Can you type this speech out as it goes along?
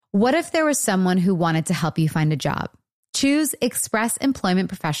What if there was someone who wanted to help you find a job? Choose Express Employment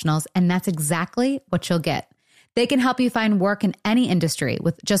Professionals, and that's exactly what you'll get. They can help you find work in any industry.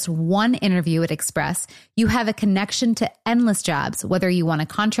 With just one interview at Express, you have a connection to endless jobs, whether you want a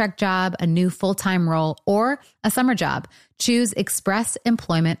contract job, a new full-time role, or a summer job. Choose Express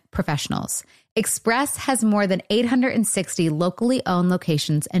Employment Professionals. Express has more than 860 locally owned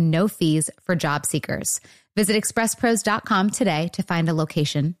locations and no fees for job seekers. Visit expresspros.com today to find a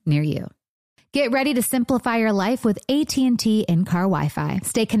location near you. Get ready to simplify your life with AT&T in-car Wi-Fi.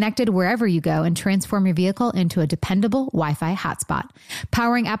 Stay connected wherever you go and transform your vehicle into a dependable Wi-Fi hotspot.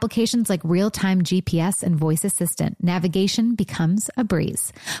 Powering applications like real-time GPS and voice assistant, navigation becomes a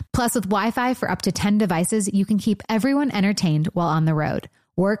breeze. Plus, with Wi-Fi for up to 10 devices, you can keep everyone entertained while on the road.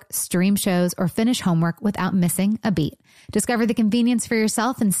 Work, stream shows, or finish homework without missing a beat. Discover the convenience for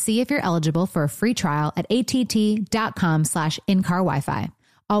yourself and see if you're eligible for a free trial at att.com/in-car Wi-Fi.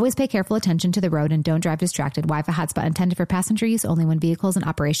 Always pay careful attention to the road and don't drive distracted. Wi-Fi hotspot intended for passenger use only when vehicles in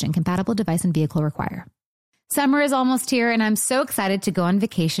operation. Compatible device and vehicle require. Summer is almost here, and I'm so excited to go on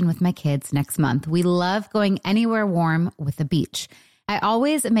vacation with my kids next month. We love going anywhere warm with the beach. I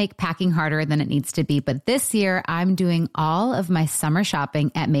always make packing harder than it needs to be, but this year I'm doing all of my summer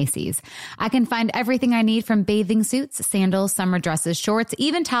shopping at Macy's. I can find everything I need from bathing suits, sandals, summer dresses, shorts,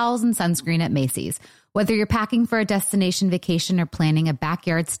 even towels and sunscreen at Macy's. Whether you're packing for a destination vacation or planning a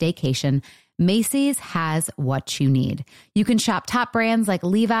backyard staycation, Macy's has what you need. You can shop top brands like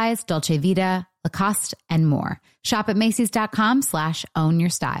Levi's, Dolce Vita, Lacoste, and more. Shop at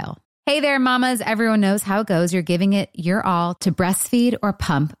Macy's.com/ownyourstyle. Hey there, mamas. Everyone knows how it goes. You're giving it your all to breastfeed or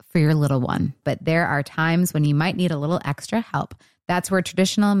pump for your little one. But there are times when you might need a little extra help. That's where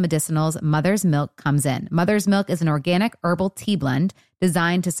Traditional Medicinals Mother's Milk comes in. Mother's Milk is an organic herbal tea blend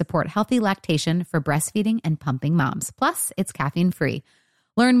designed to support healthy lactation for breastfeeding and pumping moms. Plus, it's caffeine-free.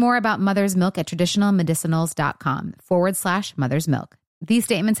 Learn more about Mother's Milk at traditionalmedicinals.com/Mother's Milk. These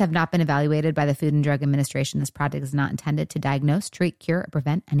statements have not been evaluated by the Food and Drug Administration. This product is not intended to diagnose, treat, cure, or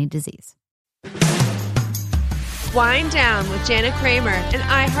prevent any disease. Wind Down with Jana Kramer, an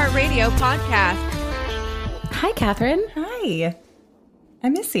iHeartRadio podcast. Hi, Catherine. Hi. I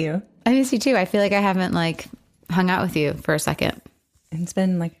miss you. I miss you too. I feel like I haven't hung out with you for a second. It's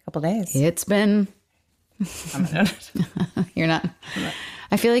been like a couple days. It's been. You're not.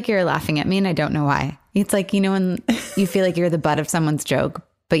 I feel like you're laughing at me and I don't know why. It's like, when you feel like you're the butt of someone's joke,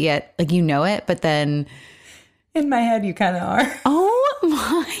 but yet it, but then. In my head, you kind of are. Oh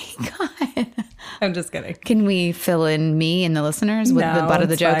my God. I'm just kidding. Can we fill in me and the listeners what the butt of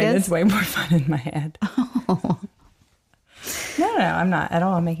the joke is? It's way more fun in my head. Oh. No, I'm not at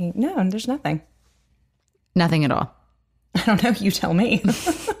all making. No, there's nothing. Nothing at all. I don't know. You tell me.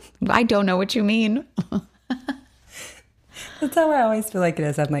 I don't know what you mean. That's how I always feel like it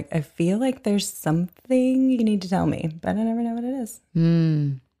is. I'm like, I feel like there's something you need to tell me, but I never know what it is.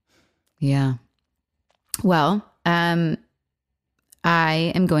 Yeah. Well, I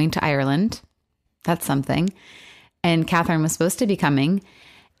am going to Ireland. That's something. And Catherine was supposed to be coming.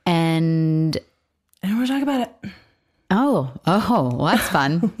 And we're talking about it. Oh, well, that's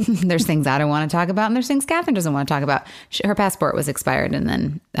fun. There's things I don't want to talk about, and there's things Catherine doesn't want to talk about. Her passport was expired, and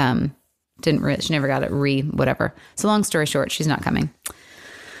then she never got it whatever. So long story short, she's not coming.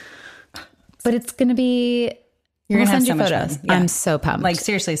 But it's going to be. You're going to send have you so photos. Much fun. Yeah. I'm so pumped.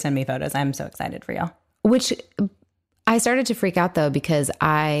 Seriously, send me photos. I'm so excited for y'all. Which I started to freak out though because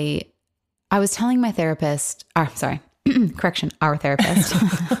I was telling my therapist. Correction, our therapist.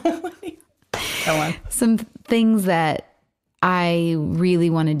 Go on. Some things that I really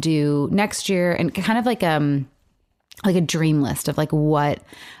want to do next year, and kind of like a dream list of what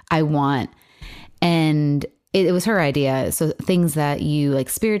I want. And it was her idea. So things that you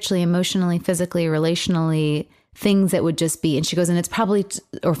spiritually, emotionally, physically, relationally, things that would just be, and she goes, and it's probably,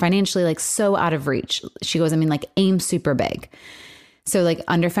 or financially, so out of reach. She goes, aim super big. So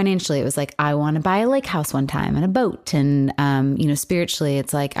under financially, it was I want to buy a lake house one time and a boat. And, spiritually,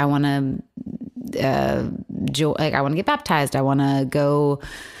 it's I want to, I want to get baptized. I want to go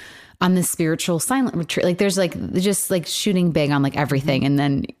on this spiritual silent retreat. There's just shooting big on everything. And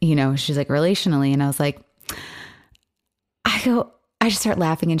then, she's relationally. And I was I just start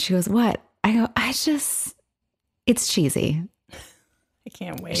laughing. And she goes, what? I go, it's cheesy. I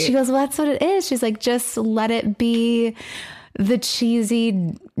can't wait. She goes, well, that's what it is. She's just let it be the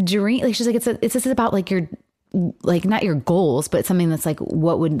cheesy dream. She's it's just about your, not your goals, but something that's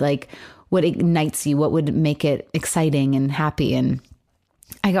what would what ignites you, what would make it exciting and happy. And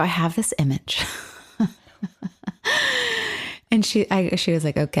I go, I have this image. And she was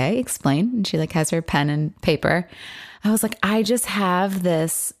okay, explain. And she has her pen and paper. I was I just have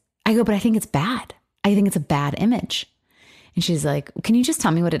this I go, but I think it's bad. I think it's a bad image. And she's like, can you just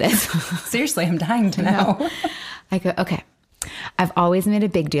tell me what it is? Seriously, I'm dying to know. I go, okay. I've always made a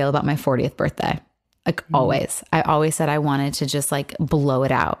big deal about my 40th birthday. Like always. I always said I wanted to just like blow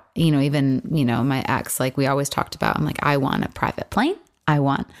it out. You know, even, you know, my ex, like we always talked about, I'm like, I want a private plane.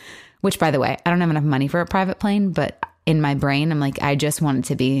 Which by the way, I don't have enough money for a private plane, but in my brain, I'm like, I just want it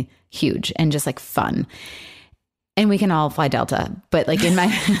to be huge and just like fun. And we can all fly Delta, but like in my,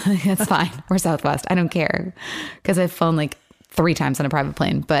 that's fine. Or Southwest. I don't care. Because I've flown like 3 times on a private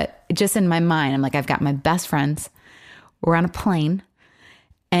plane. But just in my mind, I'm like, I've got my best friends. We're on a plane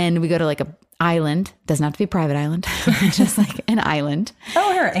and we go to like a island. Doesn't have to be a private island. Just like an island.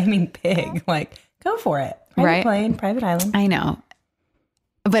 Oh, her aiming big. Like, go for it. Private plane, private island. I know.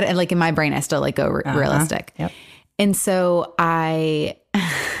 But like in my brain, I still like go realistic. Yep. And so I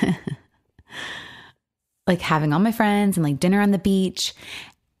like having all my friends and like dinner on the beach.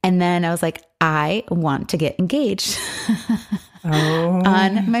 And then I was like, I want to get engaged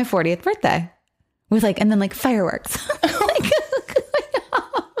on my 40th birthday with like, and then like fireworks.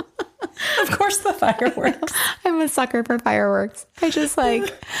 Of course the fireworks. I'm a sucker for fireworks. I just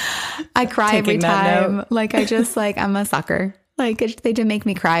like, I cry every time. Like I just like, I'm a sucker. Like they do make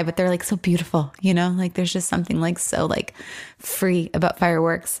me cry, but they're like so beautiful, you know, like there's just something like so like free about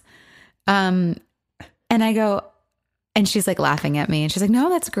fireworks. And I go, and she's like laughing at me and she's like, no,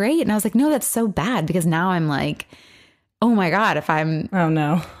 that's great. And I was like, no, that's so bad because now I'm like, oh my God, if I'm, oh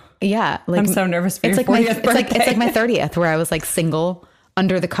no. Yeah. Like I'm so nervous for your 40th birthday. It's like my 30th where I was like single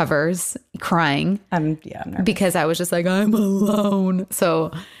under the covers crying. I'm nervous. Because I was just like, I'm alone.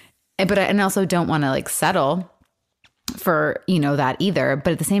 So, but I also don't want to like settle for, you know, that either.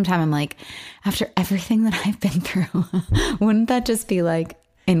 But at the same time, I'm like, after everything that I've been through, wouldn't that just be like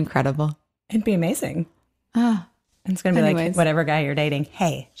incredible? It'd be amazing. It's going to be like whatever guy you're dating.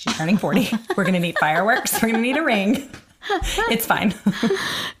 Hey, she's turning 40. We're going to need fireworks. We're going to need a ring. It's fine.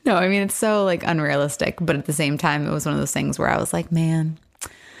 No, I mean, it's so like unrealistic. But at the same time, it was one of those things where I was like, man,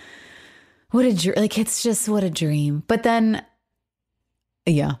 what a dream. Like, it's just what a dream. But then,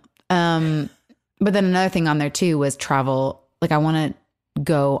 yeah. But then another thing on there too was travel. Like I want to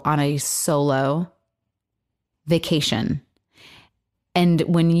go on a solo vacation. And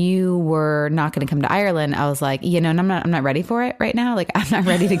when you were not going to come to Ireland, I was like, you know, and I'm not ready for it right now. Like I'm not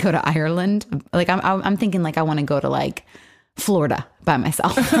ready to go to Ireland. Like I'm thinking like I want to go to like Florida by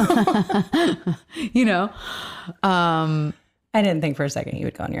myself. You know, I didn't think for a second you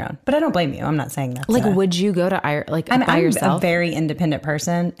would go on your own, but I don't blame you. I'm not saying that. Like, would you go to Ireland like by yourself? I'm a very independent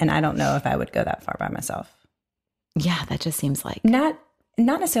person, and I don't know if I would go that far by myself. Yeah, that just seems like not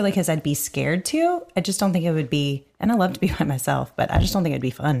necessarily because I'd be scared to. I just don't think it would be. And I love to be by myself, but I just don't think it'd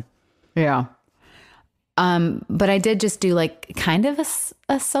be fun. Yeah. But I did just do like kind of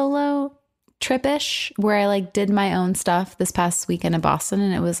a solo trip-ish where I like did my own stuff this past weekend in Boston,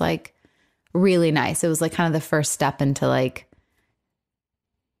 and it was like really nice. It was like kind of the first step into like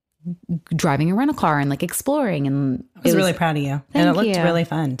driving a rental car and like exploring. And I was really proud of you. And it looked really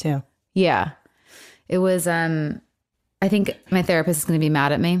fun too. Yeah. It was, I think my therapist is going to be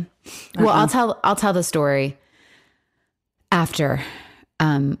mad at me. Well, I'll tell the story after,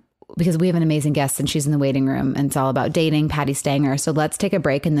 because we have an amazing guest and she's in the waiting room and it's all about dating Patty Stanger. So let's take a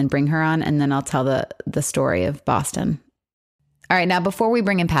break and then bring her on. And then I'll tell the story of Boston. All right. Now, before we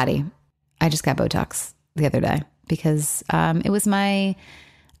bring in Patty, I just got Botox the other day because, it was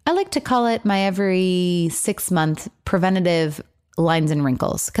I like to call it my every 6-month preventative lines and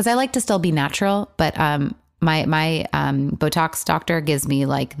wrinkles. Cause I like to still be natural, but, my Botox doctor gives me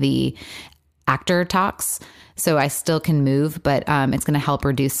like the actor tox. So I still can move, but it's going to help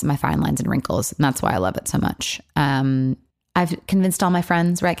reduce my fine lines and wrinkles. And that's why I love it so much. I've convinced all my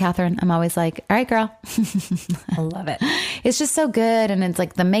friends, right, Catherine? I'm always like, all right, girl. I love it. It's just so good. And it's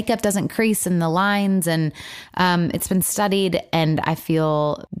like the makeup doesn't crease in the lines. And it's been studied and I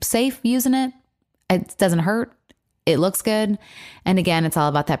feel safe using it. It doesn't hurt. It looks good. And again, it's all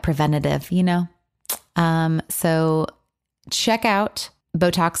about that preventative, you know? So check out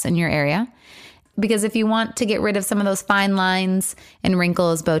Botox in your area, because if you want to get rid of some of those fine lines and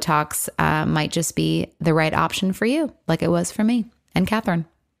wrinkles, Botox might just be the right option for you, like it was for me and Catherine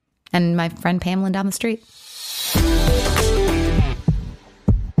and my friend Pamela down the street.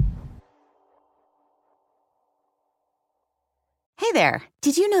 Hey there.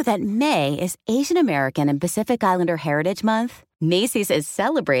 Did you know that May is Asian American and Pacific Islander Heritage Month? Macy's is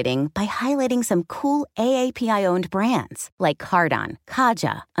celebrating by highlighting some cool AAPI-owned brands like Cardon,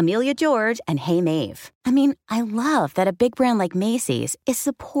 Kaja, Amelia George, and Hey Mave. I mean, I love that a big brand like Macy's is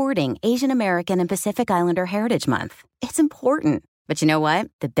supporting Asian American and Pacific Islander Heritage Month. It's important. But you know what?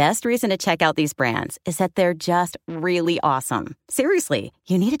 The best reason to check out these brands is that they're just really awesome. Seriously,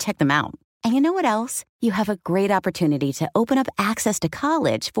 you need to check them out. And you know what else? You have a great opportunity to open up access to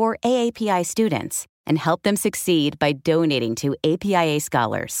college for AAPI students and help them succeed by donating to APIA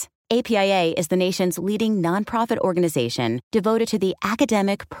Scholars. APIA is the nation's leading nonprofit organization devoted to the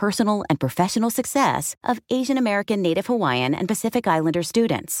academic, personal, and professional success of Asian American, Native Hawaiian, and Pacific Islander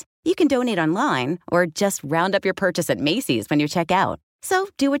students. You can donate online or just round up your purchase at Macy's when you check out. So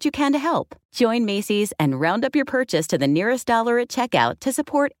do what you can to help. Join Macy's and round up your purchase to the nearest dollar at checkout to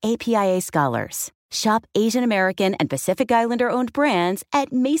support APIA Scholars. Shop Asian American and Pacific Islander-owned brands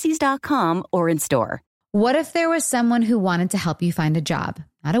at Macy's.com or in store. What if there was someone who wanted to help you find a job?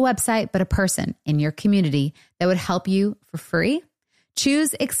 Not a website, but a person in your community that would help you for free?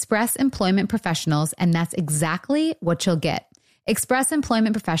 Choose Express Employment Professionals, and that's exactly what you'll get. Express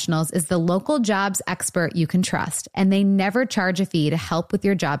Employment Professionals is the local jobs expert you can trust, and they never charge a fee to help with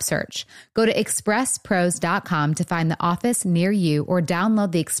your job search. Go to expresspros.com to find the office near you or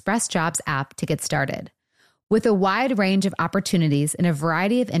download the Express Jobs app to get started. With a wide range of opportunities in a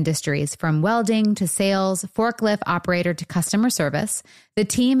variety of industries, from welding to sales, forklift operator to customer service, the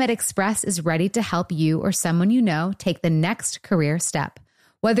team at Express is ready to help you or someone you know take the next career step.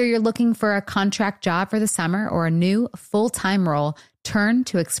 Whether you're looking for a contract job for the summer or a new full-time role, turn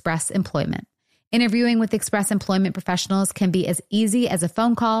to Express Employment. Interviewing with Express Employment Professionals can be as easy as a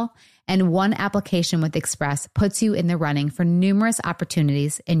phone call, and one application with Express puts you in the running for numerous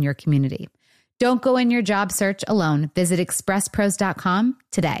opportunities in your community. Don't go in your job search alone. Visit expresspros.com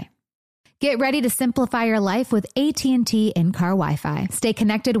today. Get ready to simplify your life with AT&T in-car Wi-Fi. Stay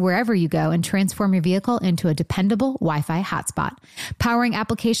connected wherever you go and transform your vehicle into a dependable Wi-Fi hotspot. Powering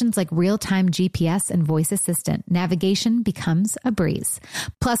applications like real-time GPS and voice assistant, navigation becomes a breeze.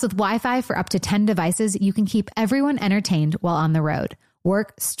 Plus, with Wi-Fi for up to 10 devices, you can keep everyone entertained while on the road.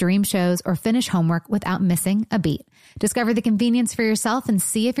 Work, stream shows, or finish homework without missing a beat. Discover the convenience for yourself and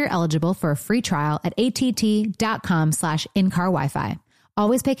see if you're eligible for a free trial at att.com/in-car Wi-Fi.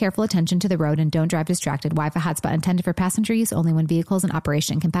 Always pay careful attention to the road and don't drive distracted. Wi-Fi hotspot intended for passenger use only when vehicles in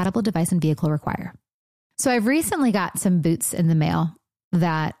operation. Compatible device and vehicle require. So I've recently got some boots in the mail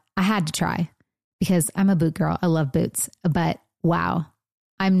that I had to try because I'm a boot girl. I love boots, but wow,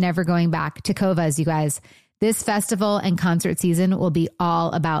 I'm never going back. Tecovas, you guys. This festival and concert season will be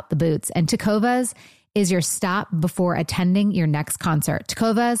all about the boots, and Tecovas is your stop before attending your next concert.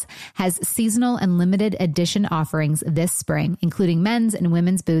 Tecovas has seasonal and limited edition offerings this spring, including men's and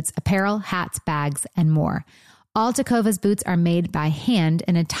women's boots, apparel, hats, bags, and more. All Tecovas boots are made by hand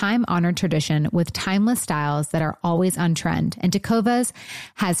in a time-honored tradition with timeless styles that are always on trend. And Tecovas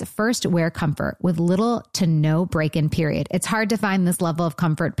has first wear comfort with little to no break-in period. It's hard to find this level of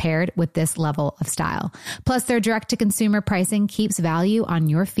comfort paired with this level of style. Plus, their direct-to-consumer pricing keeps value on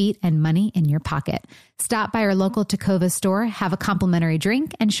your feet and money in your pocket. Stop by our local Tecovas store, have a complimentary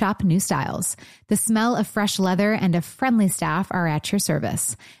drink, and shop new styles. The smell of fresh leather and a friendly staff are at your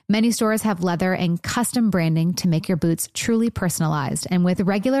service. Many stores have leather and custom branding to make your boots truly personalized. And with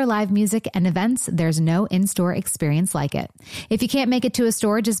regular live music and events, there's no in-store experience like it. If you can't make it to a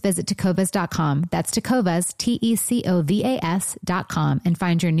store, just visit tecovas.com. That's Tecovas, Tecovas.com, and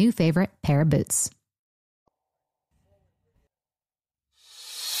find your new favorite pair of boots.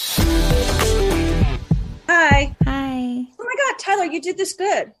 Hi. Hi. Oh my God, Tyler, you did this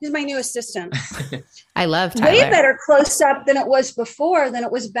good. He's my new assistant. I love Tyler. Way better close up than it was before, than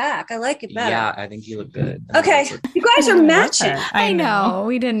it was back. I like it better. Yeah, I think you look good. Okay. You guys are matching. I know.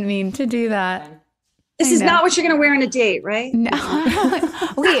 We didn't mean to do that. This is not what you're going to wear on a date, right? No.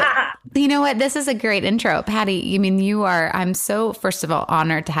 Wait, you know what? This is a great intro. Patty, I mean, I'm so, first of all,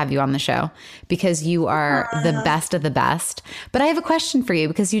 honored to have you on the show because you are the best of the best. But I have a question for you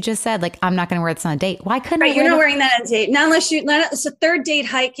because you just said, like, I'm not going to wear this on a date. Why couldn't I you're not wearing that on a date. Not unless it's a third date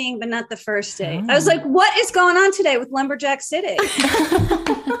hiking, but not the first date. I was like, what is going on today with Lumberjack City?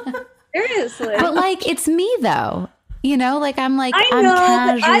 Seriously. But like, it's me though. You know, like I'm casual.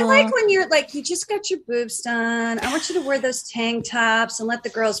 But I like when you're like, you just got your boobs done. I want you to wear those tank tops and let the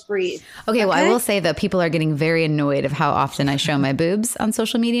girls breathe. Okay, well, I will say that people are getting very annoyed of how often I show my boobs on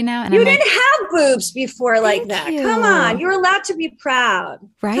social media now. And you didn't have boobs before like that. Come on. You're allowed to be proud.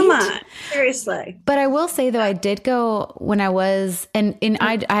 Right? Come on. Seriously. But I will say, though, I did go when I was, and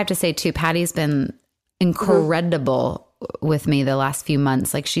I have to say, too, Patty's been incredible with me the last few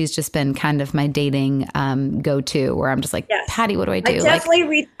months. Like she's just been kind of my dating go-to where I'm just like, yes. Patty, what do I do? I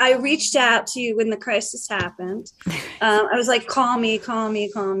definitely I reached out to you when the crisis happened. I was like, call me,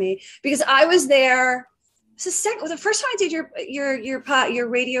 because I was there the first time I did your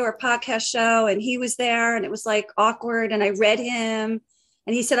radio or podcast show, and he was there, and it was like awkward, and I read him,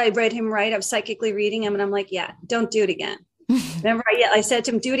 and he said I read him right. I was psychically reading him, and I'm like, yeah, don't do it again. Remember, I said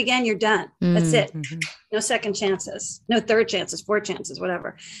to him, do it again, you're done. That's it. No second chances, no third chances, fourth chances,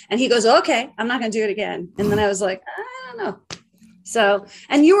 whatever. And he goes, okay, I'm not going to do it again. And then I was like, I don't know. So,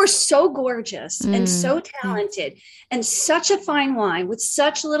 and you were so gorgeous and so talented and such a fine wine with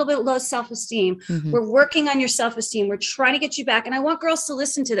such a little bit low self-esteem. We're working on your self-esteem. We're trying to get you back. And I want girls to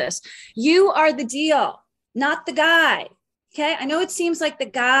listen to this. You are the deal, not the guy. Okay. I know it seems like the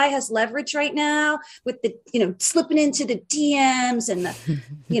guy has leverage right now with the, slipping into the DMs and the,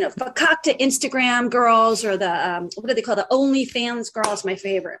 fakakta Instagram girls, or the, what do they call the OnlyFans girls? My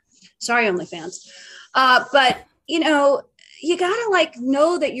favorite. Sorry, OnlyFans. But you gotta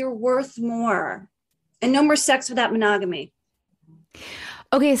know that you're worth more, and no more sex without monogamy.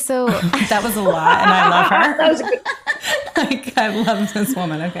 Okay. So that was a lot, and I love her. That was good. I love this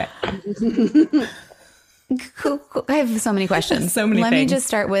woman. Okay. Cool. I have so many questions. So many Let things. me just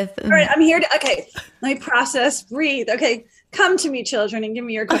start with. All right, I'm here to. Okay, let me process. Breathe. Okay, come to me, children, and give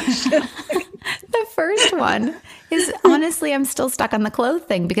me your question. The first one is, honestly, I'm still stuck on the clothes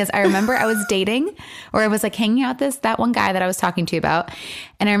thing, because I remember I was dating, or I was hanging out with that one guy that I was talking to you about,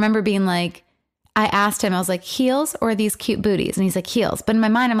 and I remember being like, I asked him, I was like, heels or these cute booties? And he's like, heels. But in my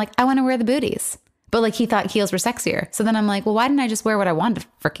mind, I'm like, I want to wear the booties. But he thought heels were sexier. So then I'm like, well, why didn't I just wear what I wanted to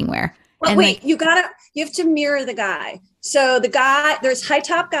freaking wear? Well, and wait, you have to mirror the guy. So the guy, there's high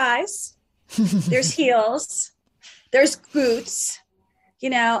top guys, there's heels, there's boots,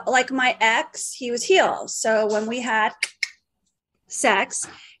 like my ex, he was heels. So when we had sex,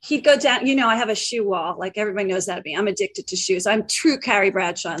 he'd go down, I have a shoe wall. Like everybody knows that of me. I'm addicted to shoes. I'm true Carrie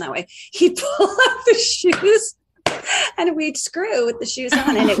Bradshaw in that way. He'd pull up the shoes and we'd screw with the shoes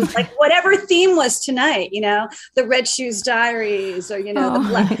on. And it was like whatever theme was tonight, the Red Shoes Diaries, or, the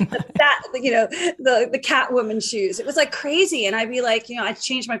Catwoman shoes. It was like crazy. And I'd be like, I'd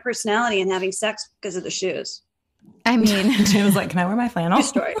change my personality and having sex because of the shoes. I mean, she was like, can I wear my flannel? True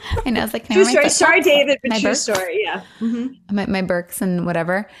story. And I was like, true story. Sorry, David, but true story. Yeah. My Birks and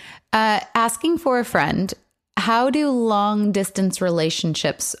whatever. Asking for a friend. How do long distance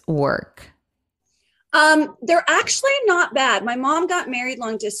relationships work? They're actually not bad. My mom got married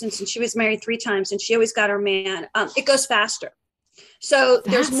long distance, and she was married 3 times, and she always got her man. It goes faster. So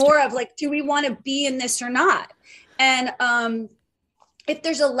there's more of do we want to be in this or not? And if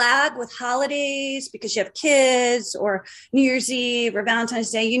there's a lag with holidays because you have kids, or New Year's Eve or Valentine's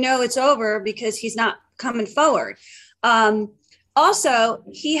Day, it's over because he's not coming forward. Also,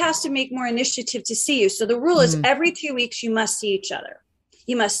 he has to make more initiative to see you. So the rule is every 2 weeks, you must see each other.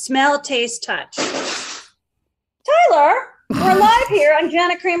 You must smell, taste, touch. Tyler, we're live here on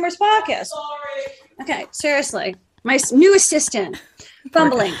Jana Kramer's podcast. Sorry. Okay, seriously. My new assistant,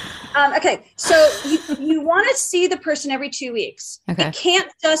 fumbling. Okay, so you want to see the person every 2 weeks. Okay. It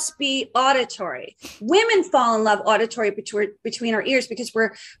can't just be auditory. Women fall in love auditory between our ears because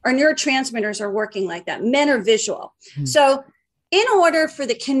our neurotransmitters are working like that. Men are visual. So in order for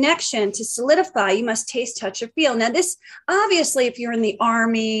the connection to solidify, you must taste, touch, or feel. Now, this obviously, if you're in the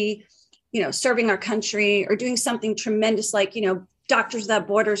Army, serving our country, or doing something tremendous like, Doctors Without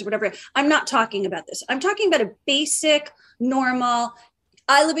Borders or whatever, I'm not talking about this. I'm talking about a basic, normal,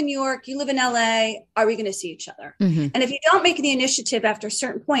 I live in New York, you live in LA, are we going to see each other? And if you don't make the initiative after a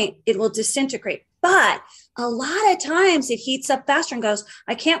certain point, it will disintegrate. But a lot of times it heats up faster and goes,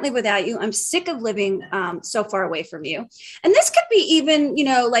 I can't live without you. I'm sick of living so far away from you. And this could be even,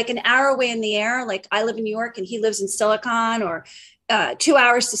 like an hour away in the air. Like I live in New York and he lives in Silicon, or 2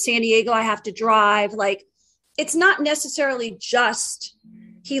 hours to San Diego, I have to drive. Like, it's not necessarily just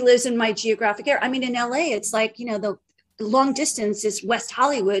he lives in my geographic area. I mean, in LA, it's like, the long distance is West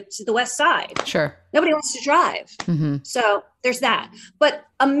Hollywood to the West Side. Sure. Nobody wants to drive. So there's that. But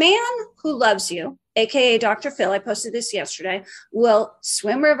a man who loves you, AKA Dr. Phil, I posted this yesterday, will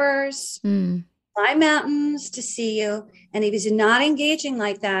swim rivers, climb mountains to see you. And if he's not engaging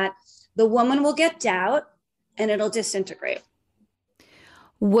like that, the woman will get doubt and it'll disintegrate.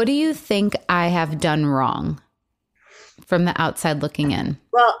 What do you think I have done wrong from the outside looking in?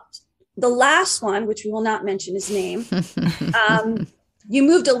 Well, the last one, which we will not mention his name, you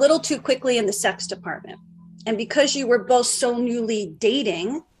moved a little too quickly in the sex department. And because you were both so newly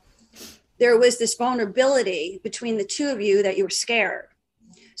dating, there was this vulnerability between the two of you that you were scared.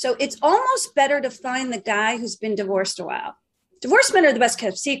 So it's almost better to find the guy who's been divorced a while. Divorced men are the best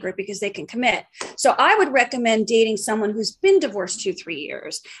kept secret because they can commit. So I would recommend dating someone who's been divorced 2-3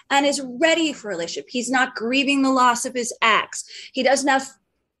 years and is ready for a relationship. He's not grieving the loss of his ex. He doesn't have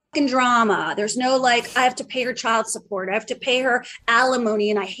drama. There's no like, I have to pay her child support. I have to pay her alimony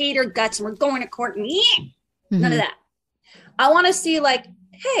and I hate her guts and we're going to court and none of that. I want to see like,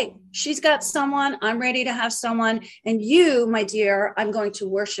 hey, she's got someone, I'm ready to have someone. And you, my dear, I'm going to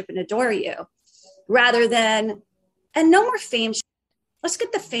worship and adore you rather than, and no more fame. Let's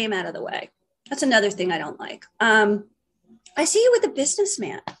get the fame out of the way. That's another thing I don't like. I see you with a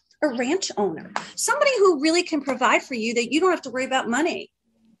businessman, a ranch owner, somebody who really can provide for you that you don't have to worry about money.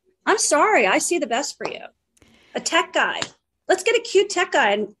 I'm sorry. I see the best for you. A tech guy. Let's get a cute tech guy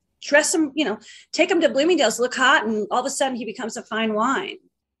and dress him, take him to Bloomingdale's, look hot. And all of a sudden he becomes a fine wine,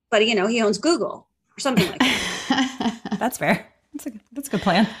 but he owns Google or something like that. That's fair. That's a good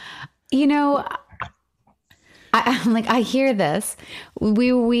plan. I'm like, I hear this.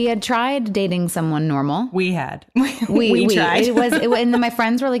 We had tried dating someone normal. We had. We tried. And then my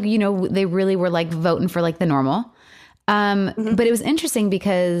friends were like, they really were like voting for like the normal. But it was interesting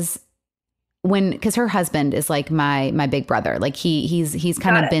because her husband is like my big brother. Like he's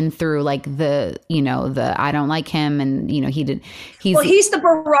kind of been through like the I don't like him. And, he's the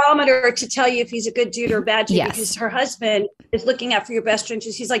barometer to tell you if he's a good dude or a bad dude, yes. Because her husband is looking out for your best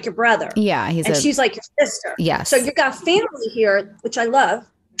interests. He's like your brother. Yeah. She's like your sister. Yes. So you've got family here, which I love.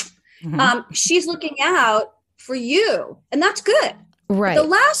 Mm-hmm. She's looking out for you and that's good. Right. The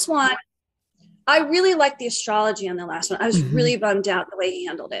last one, I really like the astrology on the last one. I was really bummed out the way he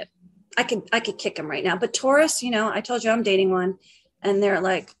handled it. I could kick him right now. But Taurus, I told you I'm dating one and they're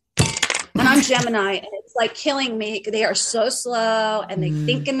like, and I'm Gemini and it's like killing me. They are so slow and they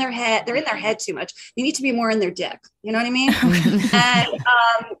think in their head. They're in their head too much. They need to be more in their dick. You know what I mean?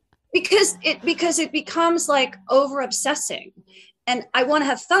 And because it becomes like over obsessing and I want to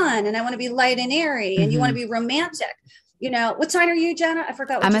have fun and I want to be light and airy and you want to be romantic. What sign are you, Jenna? I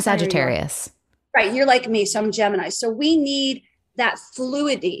forgot. I'm a Sagittarius. Right. You're like me. So I'm Gemini. So we need that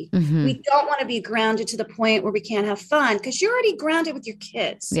fluidity. We don't want to be grounded to the point where we can't have fun because you're already grounded with your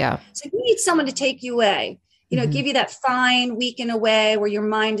kids. Yeah. So you need someone to take you away, give you that fine weekend away where your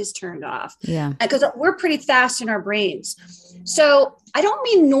mind is turned off. Yeah. Because we're pretty fast in our brains. So I don't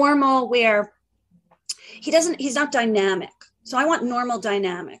mean normal where he's not dynamic. So I want normal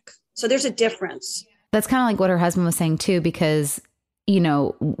dynamic. So there's a difference. That's kind of like what her husband was saying too, because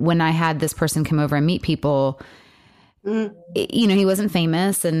when I had this person come over and meet people, he wasn't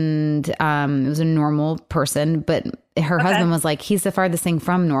famous and it was a normal person, but her husband was like, he's the farthest thing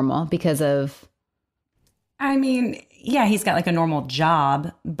from normal because of. I mean, yeah, he's got like a normal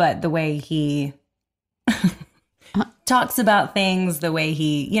job, but the way he talks about things, the way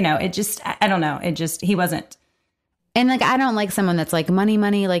he, it just, I don't know. It just, he wasn't. And like, I don't like someone that's like money,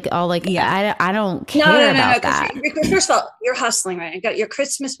 like all like, I don't care about that. Because first of all, you're hustling, right? You got your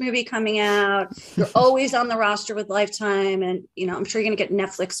Christmas movie coming out. You're always on the roster with Lifetime. And, I'm sure you're going to get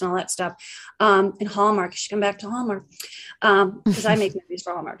Netflix and all that stuff. And Hallmark, you should come back to Hallmark because I make movies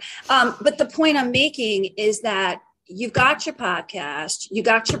for Hallmark. But the point I'm making is that you've got your podcast, you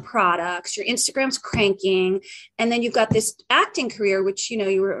got your products, your Instagram's cranking, and then you've got this acting career, which,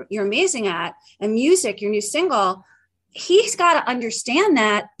 you're amazing at, and music, your new single. He's got to understand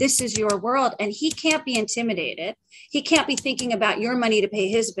that this is your world and he can't be intimidated. He can't be thinking about your money to pay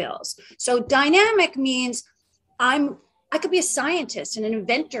his bills. So dynamic means I could be a scientist and an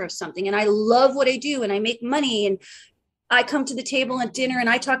inventor of something. And I love what I do and I make money and I come to the table at dinner and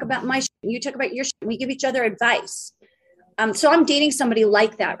I talk about my shit and you talk about your shit and we give each other advice. So I'm dating somebody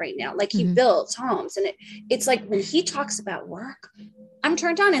like that right now. Like he builds homes and it's like when he talks about work, I'm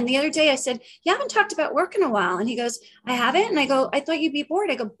turned on. And the other day I said, you haven't talked about work in a while. And he goes, I haven't. And I go, I thought you'd be bored.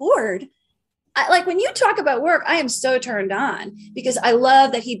 I go, bored? Like when you talk about work, I am so turned on because I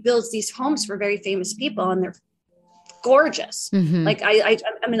love that he builds these homes for very famous people and they're gorgeous. Like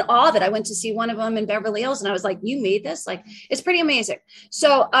I'm in awe that I went to see one of them in Beverly Hills and I was like, you made this? Like, it's pretty amazing.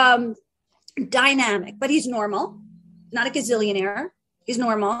 So dynamic, but he's normal, not a gazillionaire. He's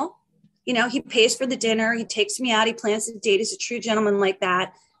normal. He pays for the dinner. He takes me out. He plans to date. He's a true gentleman like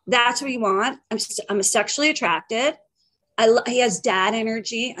that. That's what you want. I'm sexually attracted. He has dad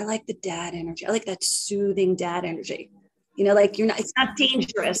energy. I like the dad energy. I like that soothing dad energy. Like it's not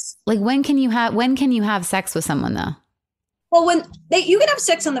dangerous. Like when can you have sex with someone though? Well, you can have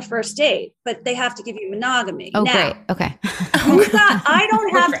sex on the first date, but they have to give you monogamy. Oh, great. Okay. I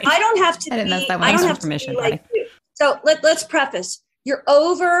don't have to. I didn't know that one. I don't have permission, to be like you. So let's preface. You're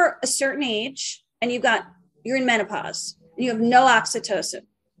over a certain age and you're in menopause and you have no oxytocin.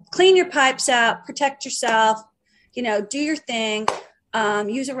 Clean your pipes out, protect yourself, do your thing,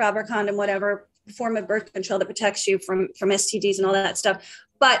 use a rubber condom, whatever form of birth control that protects you from STDs and all that stuff.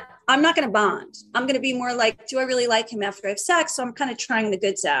 but I'm not going to bond. I'm going to be more like, do I really like him after I have sex? So I'm kind of trying the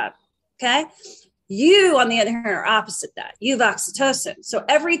goods out. Okay. You, on the other hand, are opposite that. You have oxytocin. So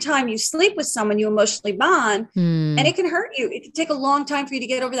every time you sleep with someone, you emotionally bond, and it can hurt you. It can take a long time for you to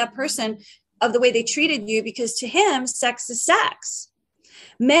get over that person of the way they treated you, because to him, sex is sex.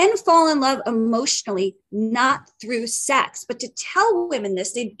 Men fall in love emotionally, not through sex. But to tell women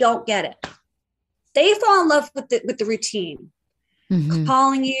this, they don't get it. They fall in love with the routine,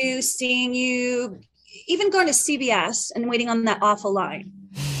 calling you, seeing you, even going to CVS and waiting on that awful line.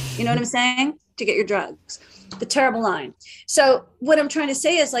 You know what I'm saying? To get your drugs, the terrible line. So what I'm trying to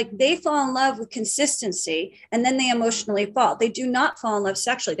say is, like, they fall in love with consistency, and then they emotionally fall. They do not fall in love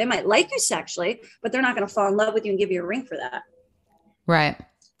sexually. They might like you sexually, but they're not going to fall in love with you and give you a ring for that. Right.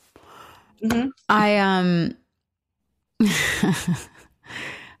 I,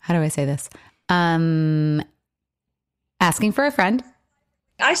 how do I say this? Asking for a friend.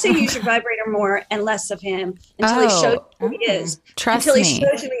 I say use your vibrator more and less of him until he shows you who he is. Trust until me. He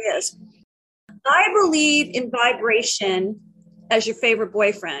shows you who he is. I believe in vibration as your favorite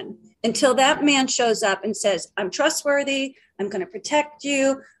boyfriend until that man shows up and says, I'm trustworthy. I'm going to protect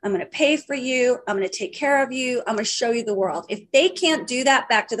you. I'm going to pay for you. I'm going to take care of you. I'm going to show you the world. If they can't do that,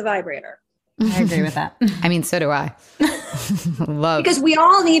 back to the vibrator. I agree with that. I mean, so do I. Love. Because we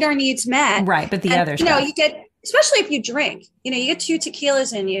all need our needs met. Right. But the other stuff. You get, especially if you drink, you get 2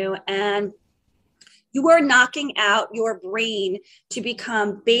 tequilas in you, and you are knocking out your brain to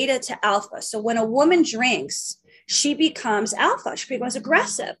become beta to alpha. So when a woman drinks, she becomes alpha. She becomes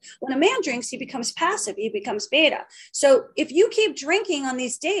aggressive. When a man drinks, he becomes passive. He becomes beta. So if you keep drinking on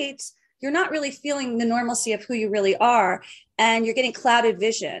these dates, you're not really feeling the normalcy of who you really are. And you're getting clouded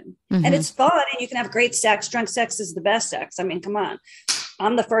vision. And it's fun. And you can have great sex. Drunk sex is the best sex. I mean, come on.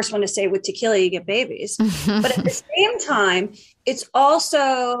 I'm the first one to say with tequila, you get babies. But at the same time, it's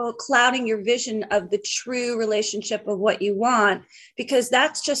also clouding your vision of the true relationship of what you want, because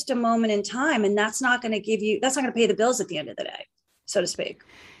that's just a moment in time. And that's not going to pay the bills at the end of the day, so to speak.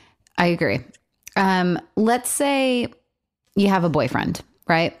 I agree. Let's say you have a boyfriend,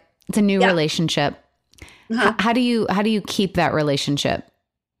 right? It's a new relationship. How do you keep that relationship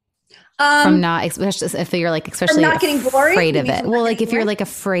from not, especially if you're like, especially not getting boring, afraid of it? Well, like if you're like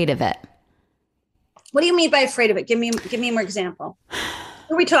afraid of it. What do you mean by afraid of it? Give me a more example.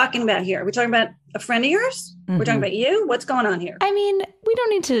 What are we talking about here? Are we talking about a friend of yours? We're talking about you? What's going on here? I mean, we don't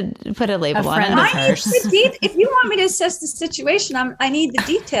need to put a label on it. If you want me to assess the situation, I need the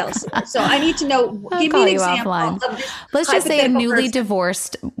details. So I need to know. Give me an example of this. Let's just say a newly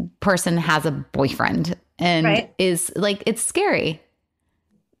divorced person has a boyfriend and is like, it's scary.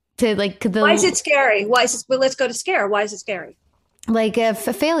 To like why is it scary? Well, let's go to scare. Why is it scary? Like a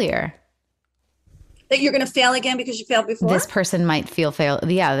failure. That you're going to fail again because you failed before? This person might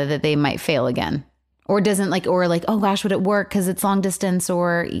that they might fail again. Or oh gosh, would it work because it's long distance?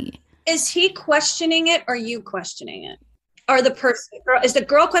 Or is he questioning it or you questioning it? Or the person, is the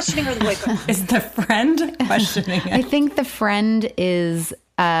girl questioning or the boy questioning? Is the friend questioning it? I think the friend is,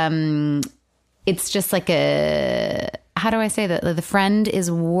 it's just like how do I say that? The friend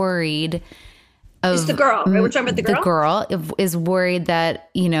is worried. It's the girl, right? We're talking about the girl? The girl is worried that,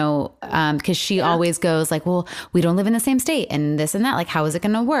 because she always goes like, well, we don't live in the same state and this and that. Like, how is it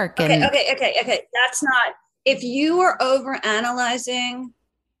going to work? Okay. That's not, if you are over analyzing,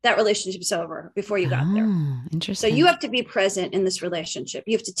 that relationship's over before you got there. Interesting. So you have to be present in this relationship.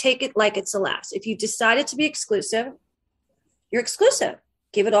 You have to take it like it's the last. If you decided to be exclusive, you're exclusive.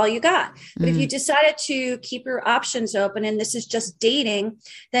 Give it all you got. But if you decided to keep your options open and this is just dating,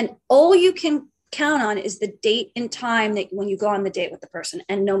 then all you can count on is the date and time that when you go on the date with the person,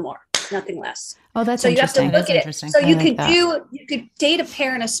 and no more, nothing less. Oh, that's so interesting. You have to look at it. So you could date a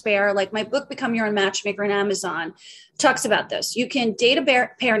pair and a spare. Like my book, Become Your Own Matchmaker on Amazon, talks about this. You can date a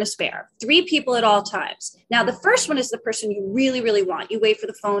pair and a spare, 3 people at all times. Now, the first one is the person you really, really want. You wait for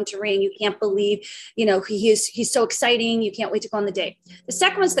the phone to ring. You can't believe, he's so exciting. You can't wait to go on the date. The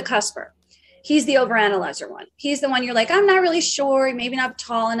second one's the cusper. He's the overanalyzer one. He's the one you're like, I'm not really sure. Maybe not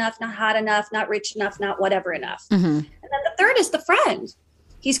tall enough, not hot enough, not rich enough, not whatever enough. And then the third is the friend.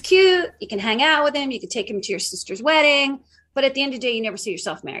 He's cute. You can hang out with him. You can take him to your sister's wedding. But at the end of the day, you never see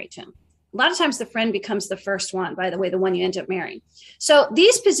yourself married to him. A lot of times the friend becomes the first one, by the way, the one you end up marrying. So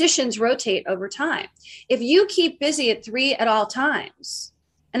these positions rotate over time. If you keep busy at 3 at all times,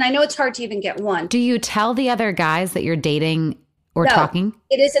 and I know it's hard to even get one. Do you tell the other guys that you're dating or talking?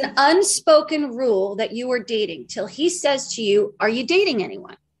 It is an unspoken rule that you are dating till he says to you, are you dating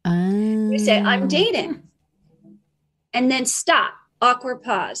anyone? You say, I'm dating. And then stop, awkward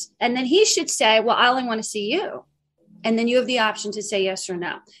pause. And then he should say, well, I only want to see you. And then you have the option to say yes or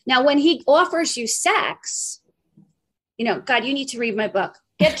no. Now, when he offers you sex, God, you need to read my book.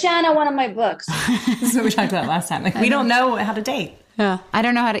 Get Jenna one of my books. This is what we talked about last time. Like, we don't know how to date. Yeah. I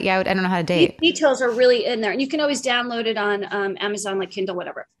don't know how to date. These details are really in there. And you can always download it on Amazon, like Kindle,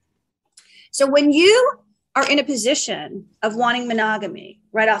 whatever. So when you are in a position of wanting monogamy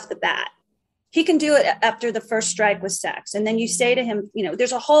right off the bat, he can do it after the first strike with sex. And then you say to him,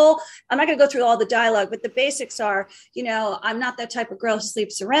 there's a whole, I'm not going to go through all the dialogue, but the basics are, I'm not that type of girl who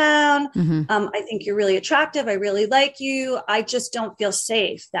sleeps around. I think you're really attractive. I really like you. I just don't feel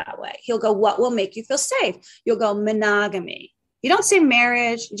safe that way. He'll go, what will make you feel safe? You'll go, monogamy. You don't say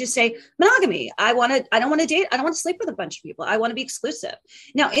marriage. You just say monogamy. I don't want to date. I don't want to sleep with a bunch of people. I want to be exclusive.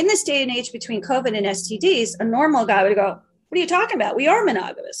 Now, in this day and age between COVID and STDs, a normal guy would go, what are you talking about? We are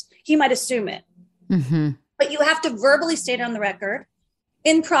monogamous. He might assume it. But you have to verbally state on the record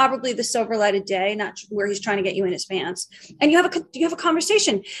in probably the sober light of day, not where he's trying to get you in his pants. And you have a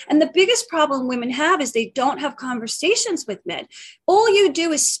conversation. And the biggest problem women have is they don't have conversations with men. All you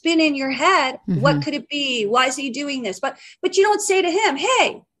do is spin in your head. What could it be? Why is he doing this? But you don't say to him,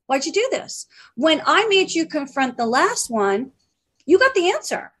 hey, why'd you do this? When I made you confront the last one, you got the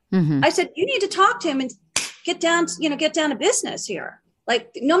answer. I said, you need to talk to him and get down to business here.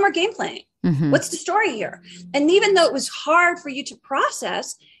 Like, no more game playing. What's the story here? And even though it was hard for you to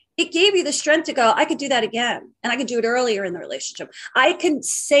process, it gave you the strength to go, I could do that again. And I could do it earlier in the relationship. I can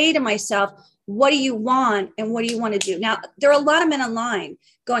say to myself, what do you want? And what do you want to do? Now, there are a lot of men online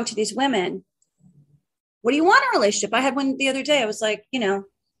going to these women. What do you want in a relationship? I had one the other day. I was like,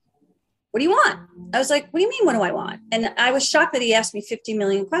 what do you want? I was like, what do you mean? What do I want? And I was shocked that he asked me 50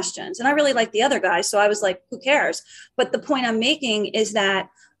 million questions. And I really liked the other guy. So I was like, who cares? But the point I'm making is that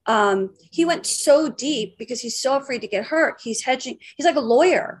he went so deep because he's so afraid to get hurt. He's hedging. He's like a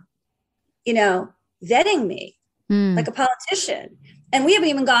lawyer, vetting me like a politician. And we haven't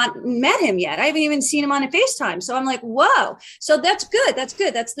even met him yet. I haven't even seen him on a FaceTime. So I'm like, whoa. So that's good. That's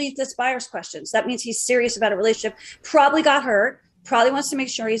good. That's buyer's questions. That means he's serious about a relationship, probably got hurt, probably wants to make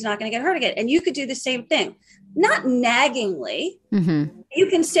sure he's not going to get hurt again. And you could do the same thing, not naggingly. You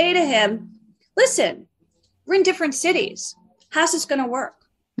can say to him, listen, we're in different cities. How's this going to work?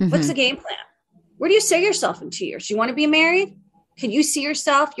 What's the game plan? Where do you see yourself in 2 years? You want to be married? Can you see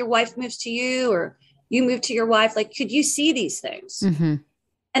yourself? Your wife moves to you or you move to your wife. Like, could you see these things? And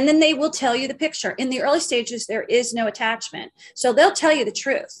then they will tell you the picture. In the early stages, there is no attachment. So they'll tell you the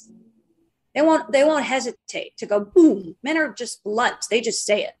truth. They won't hesitate to go, boom. Men are just blunt. They just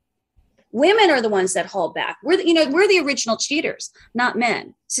say it. Women are the ones that hold back. We're the original cheaters, not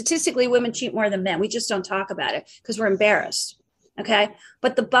men. Statistically, women cheat more than men. We just don't talk about it because we're embarrassed. Okay.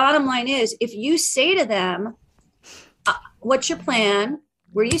 But the bottom line is, if you say to them, what's your plan?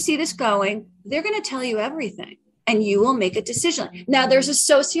 Where do you see this going? They're going to tell you everything and you will make a decision. Now, there's a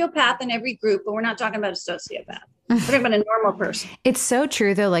sociopath in every group, but we're not talking about a sociopath. We're talking about a normal person. It's so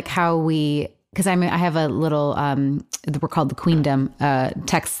true, though, like how because I have a little, we're called the Queendom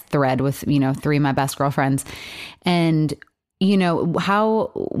text thread with, 3 of my best girlfriends. And,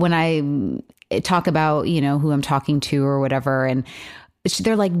 how when I talk about, who I'm talking to or whatever, and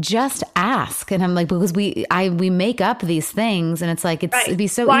they're like, just ask. And I'm like, because we make up these things and it's like, it'd be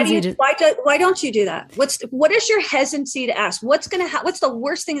so easy. Why don't you do that? What is your hesitancy to ask? What's the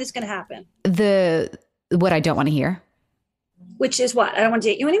worst thing that's going to happen? What I don't want to hear. Which is what? I don't want to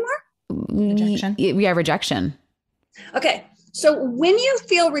date you anymore? Rejection. Yeah, rejection. Okay. So when you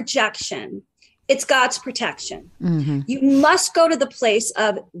feel rejection, it's God's protection. You must go to the place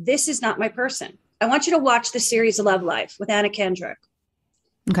of, this is not my person. I want you to watch the series Love Life with Anna Kendrick.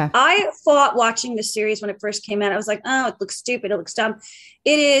 Okay. I fought watching the series when it first came out. I was like, oh, it looks stupid. It looks dumb.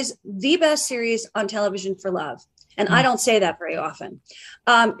 It is the best series on television for love. And I don't say that very often.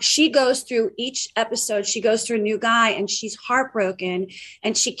 She goes through each episode. She goes through a new guy and she's heartbroken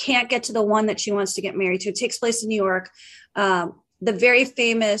and she can't get to the one that she wants to get married to. It takes place in New York. The very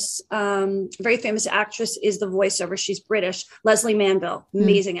famous actress is the voiceover. She's British, Leslie Manville,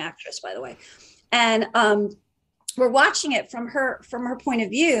 amazing actress, by the way. And we're watching it from her point of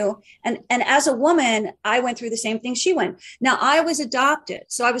view. And as a woman, I went through the same thing she went. Now, I was adopted,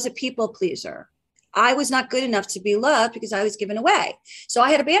 so I was a people pleaser. I was not good enough to be loved because I was given away. So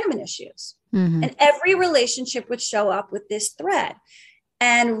I had abandonment issues. And every relationship would show up with this thread.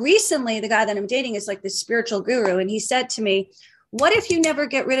 And recently, the guy that I'm dating is like this spiritual guru. And he said to me, what if you never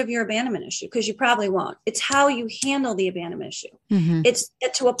get rid of your abandonment issue? Because you probably won't. It's how you handle the abandonment issue. It's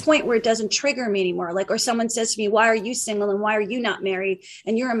to a point where it doesn't trigger me anymore. Like, or someone says to me, why are you single and why are you not married?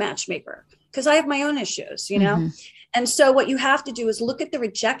 And you're a matchmaker. Because I have my own issues, And so what you have to do is look at the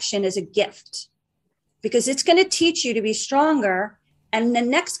rejection as a gift. because it's going to teach you to be stronger. And the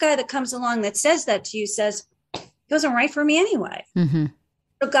next guy that comes along that says that to you says, he wasn't right for me anyway. Mm-hmm.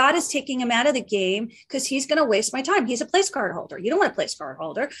 So God is taking him out of the game because he's going to waste my time. He's a place card holder. You don't want a place card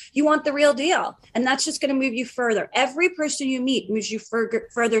holder. You want the real deal. And that's just going to move you further. Every person you meet moves you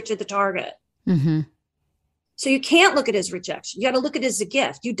further to the target. Mm-hmm. So you can't look at his rejection. You got to look at it as a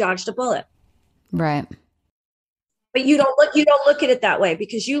gift. You dodged a bullet. Right. But you don't look at it that way,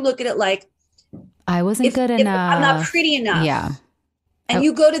 because you look at it like, I wasn't good enough. I'm not pretty enough. Yeah. And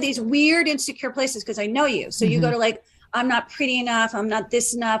you go to these weird, insecure places because I know you. So you go to like, I'm not pretty enough. I'm not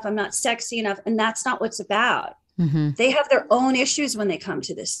this enough. I'm not sexy enough. And that's not what's about. Mm-hmm. They have their own issues when they come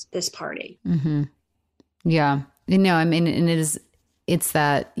to this party. Mm-hmm. Yeah. I mean, and it's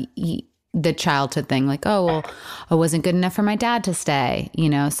that the childhood thing, like, oh, well, I wasn't good enough for my dad to stay,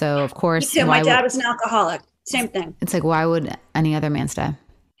 So of course, my dad was an alcoholic. Same thing. It's like, why would any other man stay?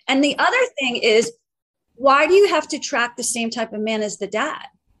 And the other thing is, why do you have to attract the same type of man as the dad?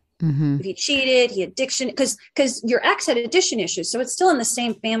 Mm-hmm. He cheated, he addiction, because your ex had addiction issues. So it's still in the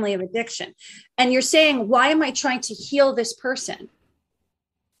same family of addiction. And you're saying, why am I trying to heal this person?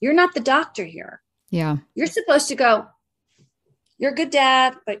 You're not the doctor here. Yeah. You're supposed to go, you're a good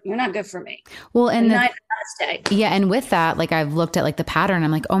dad, but you're not good for me. Well, and stay. Yeah. And with that, like, I've looked at like the pattern.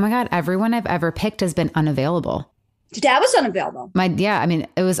 I'm like, oh my God, everyone I've ever picked has been unavailable. Dad was unavailable. I mean,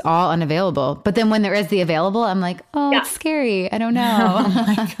 it was all unavailable. But then when there is the available, I'm like, oh, it's scary. I don't know.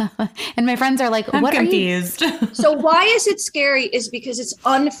 And my friends are like, I'm what confused. Are you? So why is it scary? Is because it's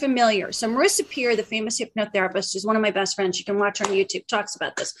unfamiliar. So Marissa Peer, the famous hypnotherapist, is one of my best friends. You can watch her on YouTube, talks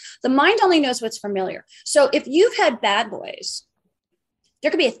about this. The mind only knows what's familiar. So if you've had bad boys, there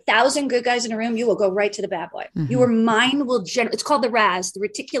could be 1,000 good guys in a room. You will go right to the bad boy. Mm-hmm. Your mind will it's called the RAS, the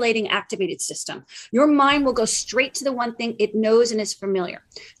reticulating activated system. Your mind will go straight to the one thing it knows and is familiar.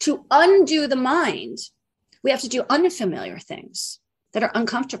 To undo the mind, we have to do unfamiliar things that are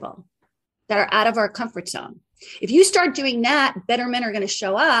uncomfortable, that are out of our comfort zone. If you start doing that, better men are going to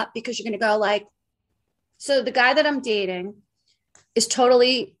show up, because you're going to go like, so the guy that I'm dating is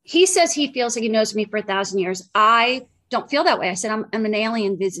he says he feels like he knows me for 1,000 years. I don't feel that way. I said, I'm an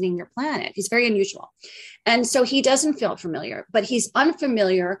alien visiting your planet. He's very unusual. And so he doesn't feel familiar, but he's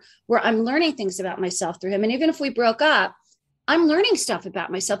unfamiliar, where I'm learning things about myself through him. And even if we broke up, I'm learning stuff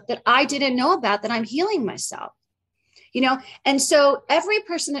about myself that I didn't know about, that I'm healing myself, And so every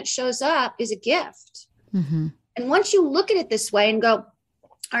person that shows up is a gift. Mm-hmm. And once you look at it this way and go,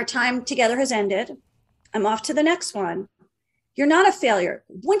 our time together has ended, I'm off to the next one, you're not a failure.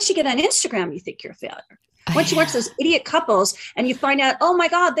 Once you get on Instagram, you think you're a failure. Once you watch those idiot couples and you find out, oh my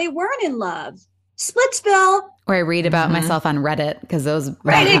God, they weren't in love. Splitsville. Or I read about myself on Reddit, because those.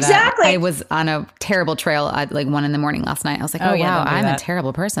 Right, exactly. I was on a terrible trail at like 1 a.m. last night. I was like, oh wow, I'm a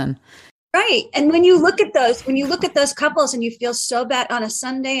terrible person. Right. And when you look at those couples and you feel so bad on a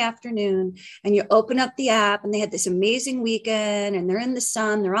Sunday afternoon, and you open up the app and they had this amazing weekend and they're in the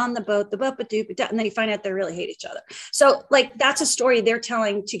sun, they're on the boat, and then you find out they really hate each other. So like, that's a story they're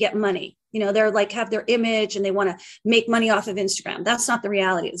telling to get money. They're like, have their image and they want to make money off of Instagram. That's not the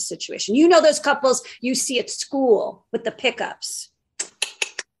reality of the situation. Those couples you see at school with the pickups.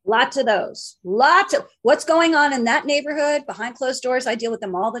 Lots of those. What's going on in that neighborhood behind closed doors. I deal with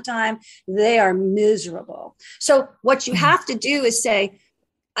them all the time. They are miserable. So what you have to do is say,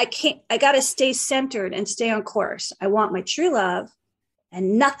 I got to stay centered and stay on course. I want my true love,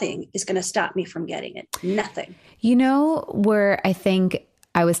 and nothing is going to stop me from getting it. Nothing. Where I think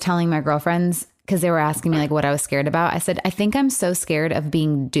I was telling my girlfriends, because they were asking me like what I was scared about. I said, I think I'm so scared of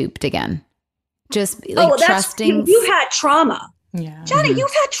being duped again. Just like trusting. You had trauma. Yeah. Jenna,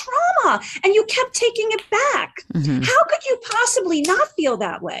 you've had trauma and you kept taking it back. Mm-hmm. How could you possibly not feel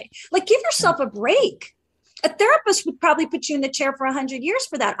that way? Like, give yourself a break. A therapist would probably put you in the chair for 100 years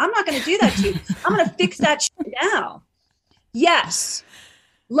for that. I'm not going to do that to you. I'm going to fix that shit now. Yes.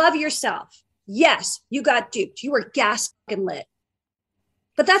 Love yourself. Yes. You got duped. You were gas fucking lit.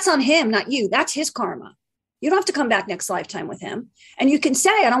 But that's on him, not you. That's his karma. You don't have to come back next lifetime with him. And you can say,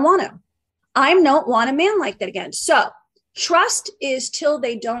 I don't want to. I don't want a man like that again. So trust is till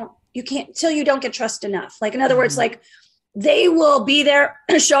you don't get trust enough. Like, in other words, like, they will be there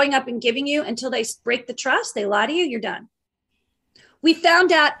showing up and giving you until they break the trust. They lie to you. You're done. We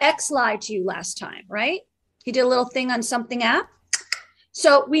found out X lied to you last time, right? He did a little thing on something app.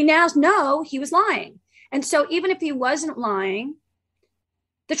 So we now know he was lying. And so even if he wasn't lying,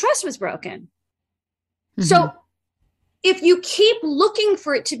 the trust was broken. Mm-hmm. So if you keep looking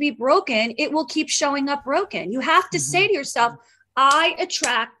for it to be broken, it will keep showing up broken. You have to say to yourself, I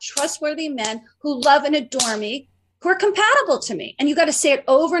attract trustworthy men who love and adore me, who are compatible to me. And you got to say it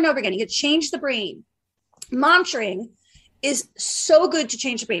over and over again. You got to change the brain. Mantraing is so good to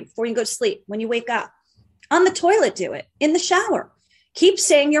change your brain before you go to sleep, when you wake up. On the toilet, do it. In the shower. Keep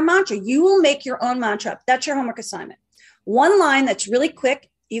saying your mantra. You will make your own mantra up. That's your homework assignment. One line that's really quick,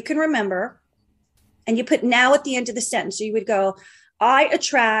 you can remember, and you put now at the end of the sentence. So you would go, I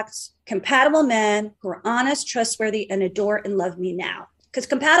attract compatible men who are honest, trustworthy, and adore and love me now. Because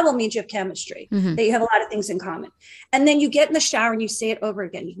compatible means you have chemistry, that you have a lot of things in common. And then you get in the shower and you say it over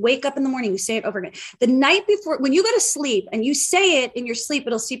again. You wake up in the morning, you say it over again. The night before, when you go to sleep and you say it in your sleep,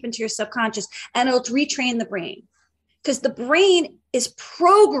 it'll seep into your subconscious and it'll retrain the brain. Because the brain is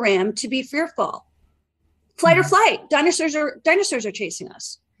programmed to be fearful. Flight or flight. Dinosaurs are chasing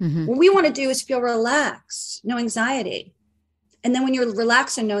us. What we want to do is feel relaxed, no anxiety. And then when you're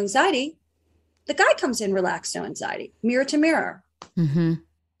relaxed and no anxiety, the guy comes in relaxed, no anxiety, mirror to mirror.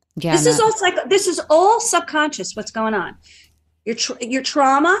 Yeah, this is all subconscious. What's going on? Your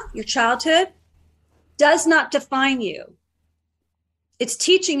trauma, your childhood does not define you. It's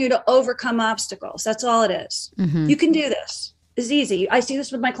teaching you to overcome obstacles. That's all it is. You can do this. It's easy. I see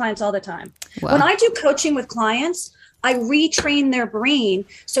this with my clients all the time. Wow. When I do coaching with clients, I retrain their brain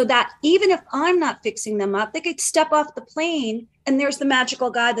so that even if I'm not fixing them up, they could step off the plane and there's the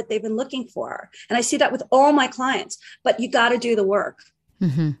magical guy that they've been looking for. And I see that with all my clients, but you got to do the work.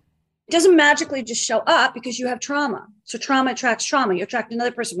 It doesn't magically just show up because you have trauma. So trauma attracts trauma. You attract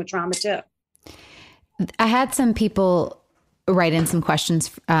another person with trauma too. I had some people write in some questions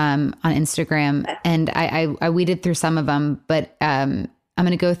on Instagram, and I weeded through some of them, but I'm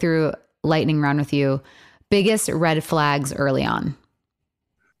going to go through lightning round with you. Biggest red flags early on.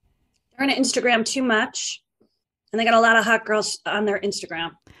 They're on Instagram too much. And they got a lot of hot girls on their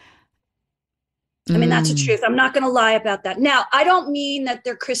Instagram. I mean, that's the truth. I'm not going to lie about that. Now, I don't mean that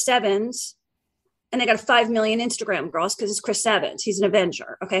they're Chris Evans and they got 5 million Instagram girls because it's Chris Evans. He's an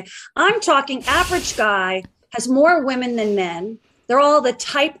Avenger. Okay. I'm talking average guy, has more women than men. They're all the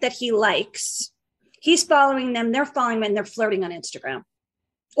type that he likes. He's following them. They're following him and they're flirting on Instagram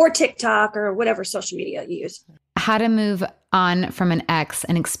or TikTok or whatever social media you use. How to move on from an ex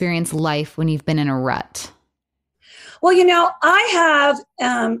and experience life when you've been in a rut. Well, I have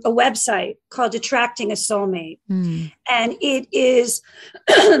a website called Attracting a Soulmate, and it is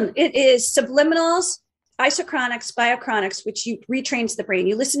subliminals, isochronics, biochronics, which retrains the brain.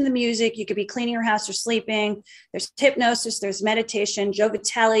 You listen to the music. You could be cleaning your house or sleeping. There's hypnosis. There's meditation. Joe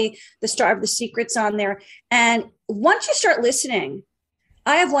Vitale, the star of The Secret's on there. And once you start listening,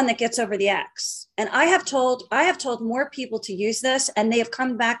 I have one that gets over the ex. And I have told more people to use this, and they have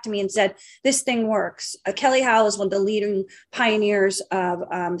come back to me and said, this thing works. Kelly Howell is one of the leading pioneers of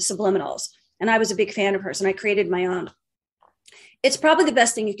subliminals. And I was a big fan of hers, and I created my own. It's probably the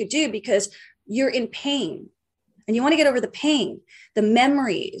best thing you could do because you're in pain and you want to get over the pain, the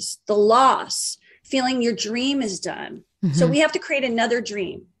memories, the loss, feeling your dream is done. So we have to create another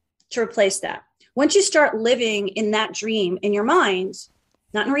dream to replace that. Once you start living in that dream in your mind,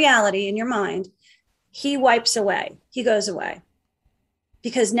 not in reality, in your mind, he wipes away. He goes away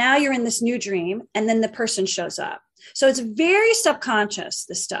because now you're in this new dream and then the person shows up. So it's very subconscious,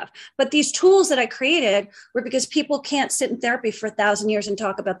 this stuff. But these tools that I created were because people can't sit in therapy for 1,000 years and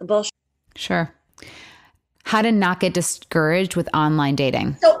talk about the bullshit. Sure. How to not get discouraged with online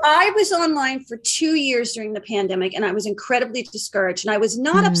dating. So I was online for 2 years during the pandemic and I was incredibly discouraged, and I was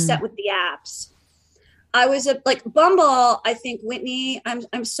not upset with the apps. I was like Bumble. I think Whitney,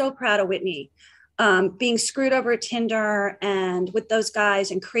 I'm so proud of Whitney, being screwed over at Tinder and with those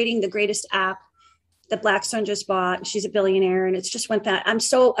guys and creating the greatest app that Blackstone just bought. She's a billionaire and it's just went that. I'm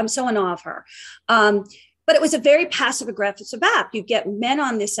so in awe of her. But it was a very passive aggressive app. You get men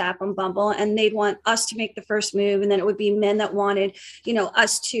on this app on Bumble and they'd want us to make the first move. And then it would be men that wanted,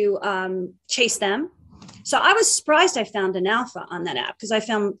 us to chase them. So I was surprised I found an alpha on that app because I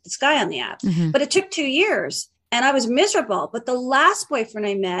found this guy on the app, but it took 2 years and I was miserable. But the last boyfriend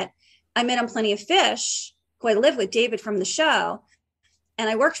I met on Plenty of Fish, who I live with, David from the show. And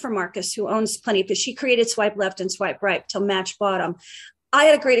I worked for Marcus, who owns Plenty of Fish. He created Swipe Left and Swipe Right till Match Bottom. I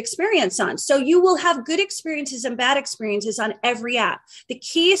had a great experience on. So you will have good experiences and bad experiences on every app. The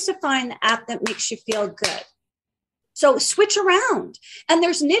key is to find the app that makes you feel good. So switch around. And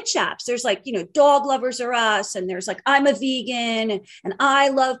there's niche apps. There's like, Dog Lovers Are Us. And there's like, I'm a vegan and I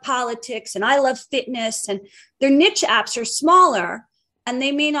love politics and I love fitness. And their niche apps are smaller and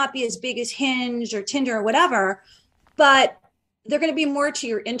they may not be as big as Hinge or Tinder or whatever, but they're going to be more to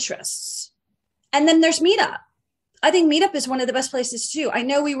your interests. And then there's Meetup. I think Meetup is one of the best places too. I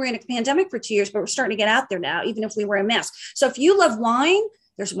know we were in a pandemic for 2 years, but we're starting to get out there now, even if we wear a mask. So if you love wine,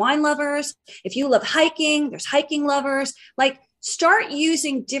 there's wine lovers. If you love hiking, there's hiking lovers. Like, start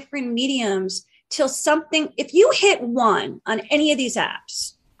using different mediums till something, if you hit 1 on any of these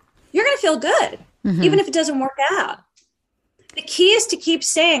apps, you're going to feel good, even if it doesn't work out. The key is to keep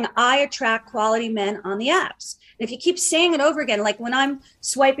saying, I attract quality men on the apps. And if you keep saying it over again, like when I'm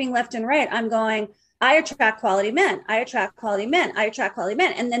swiping left and right, I'm going, I attract quality men. I attract quality men. I attract quality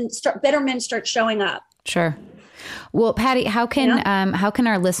men. And then better men start showing up. Sure. Well, Patty, how can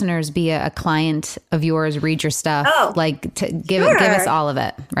our listeners be a client of yours, read your stuff, give us all of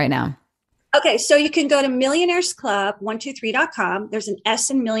it right now? Okay, so you can go to millionairesclub123.com. There's an S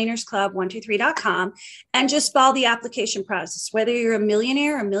in millionairesclub123.com, and just follow the application process. Whether you're a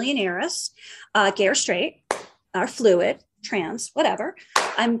millionaire or millionaires, gay or straight, or fluid, trans, whatever.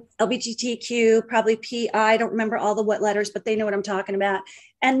 I'm LGBTQ, probably PI. I don't remember all the what letters, but they know what I'm talking about.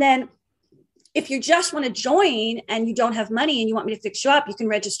 And then if you just want to join and you don't have money and you want me to fix you up, you can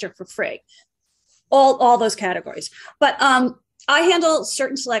register for free. All those categories. But I handle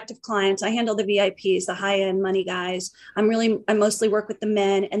certain selective clients. I handle the VIPs, the high-end money guys. I mostly work with the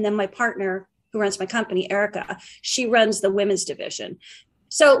men. And then my partner who runs my company, Erica, she runs the women's division.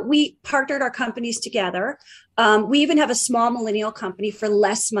 So we partnered our companies together. We even have a small millennial company for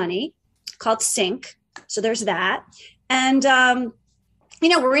less money called Sync. So there's that. And,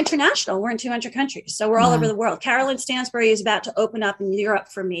 we're international. We're in 200 countries. So we're all over the world. Carolyn Stansbury is about to open up in Europe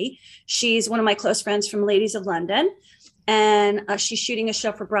for me. She's one of my close friends from Ladies of London. And she's shooting a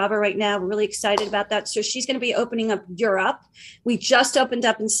show for Bravo right now. We're really excited about that. So she's going to be opening up Europe. We just opened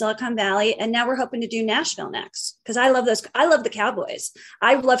up in Silicon Valley, and now we're hoping to do Nashville next because I love those. I love the Cowboys.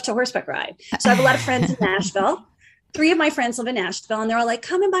 I love to horseback ride. So I have a lot of friends in Nashville. 3 of my friends live in Nashville, and they're all like,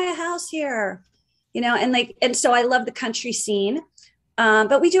 "Come and buy a house here," and so I love the country scene.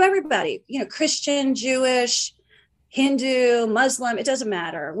 But we do everybody, Christian, Jewish, Hindu, Muslim. It doesn't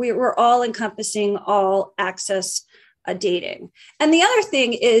matter. We're all encompassing all access. Dating. And the other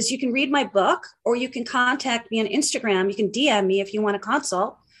thing is you can read my book or you can contact me on Instagram. You can DM me if you want a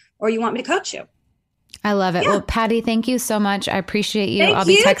consult or you want me to coach you. I love it. Yeah. Well, Patty, thank you so much. I appreciate you. I'll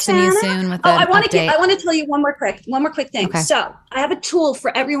be texting you soon with an update. I want to tell you one more quick thing. Okay. So I have a tool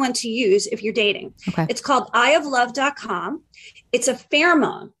for everyone to use if you're dating. Okay. It's called eyeoflove.com. It's a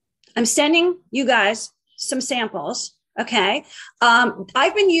pheromone. I'm sending you guys some samples. Okay.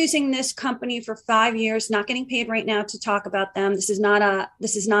 I've been using this company for 5 years, not getting paid right now to talk about them. This is not a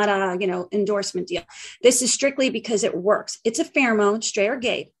endorsement deal. This is strictly because it works. It's a pheromone, straight or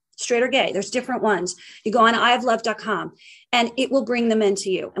gay. There's different ones. You go on eyeoflove.com and it will bring them into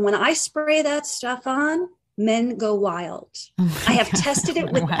you. And when I spray that stuff on, men go wild. I have tested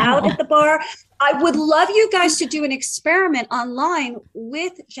it without at the bar. I would love you guys to do an experiment online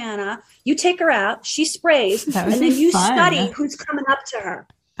with Jana. You take her out, she sprays, and then you study who's coming up to her.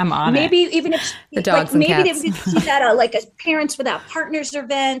 I'm on maybe it. Even if the dogs and maybe cats. They would see that a Parents Without Partners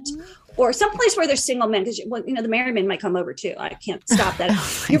event, or someplace where there's single men, because the married men might come over too. I can't stop that.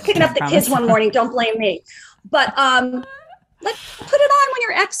 You're picking up the kids one morning. Don't blame me. But let's put it on when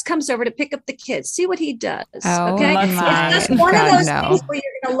your ex comes over to pick up the kids. See what he does. Oh, okay. It's just one of those things where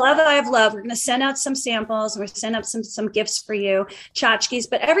you're going to love Eye of Love. We're going to send out some samples. We're going to send out some gifts for you, tchotchkes.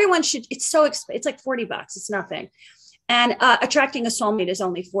 But everyone should. It's it's like $40. It's nothing. And attracting a soulmate is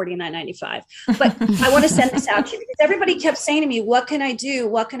only $49.95. But I want to send this out to you because everybody kept saying to me, "What can I do?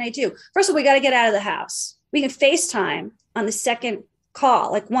 What can I do?" First of all, we got to get out of the house. We can FaceTime on the second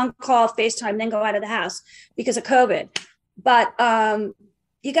call, like one call, FaceTime, then go out of the house because of COVID. But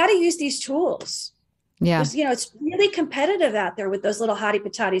you got to use these tools. Yeah. It's really competitive out there with those little hottie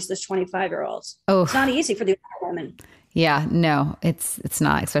patatis, those 25-year-olds. Oh, it's not easy for the women. Yeah, no, it's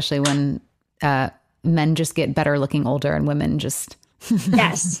not, especially when men just get better looking older and women just.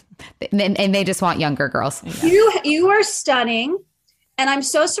 Yes. and they just want younger girls. You are stunning. And I'm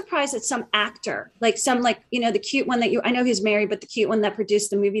so surprised that some actor, the cute one that I know he's married, but the cute one that produced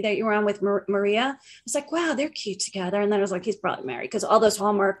the movie that you were on with Maria, I was like, wow, they're cute together. And then I was like, he's probably married because all those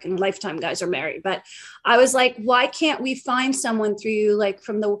Hallmark and Lifetime guys are married. But I was like, why can't we find someone through you,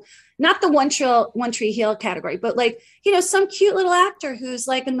 from not the One Tree Hill category, but some cute little actor who's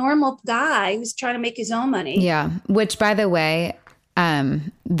like a normal guy who's trying to make his own money. Yeah. Which, by the way,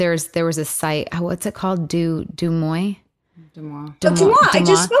 there was a site, what's it called? Dumois. I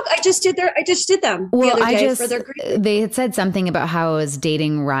just did them the other day for their group. They had said something about how I was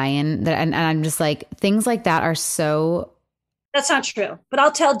dating Ryan and I'm just like, things like that are so. That's not true, but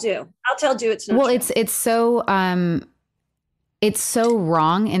I'll tell Du it's not true. It's so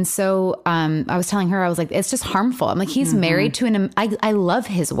wrong. And so I was telling her, I was like, it's just harmful. I'm like, he's married to I love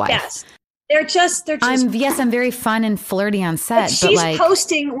his wife. Yes. They're just I'm very fun and flirty on set. But she's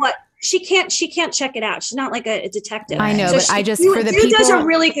posting she can't check it out. She's not like a detective. I know, so but I just, for the people. does a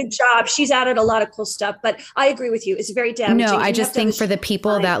really good job. She's added a lot of cool stuff, but I agree with you. It's very damaging. No, I just think for the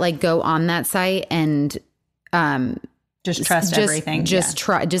people that like go on that site and, just trust everything. Just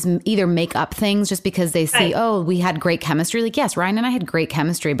either make up things just because they see, oh, we had great chemistry. Like, yes, Ryan and I had great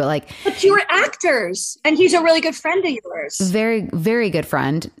chemistry, but you were actors and he's a really good friend of yours. Very, very good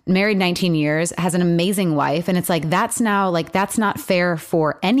friend, married 19 years, has an amazing wife. And it's like, that's not fair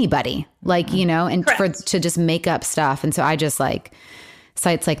for anybody, and to just make up stuff. And so I just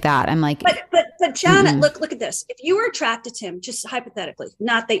sites like that. I'm like, but Jana, look at this. If you were attracted to him, just hypothetically,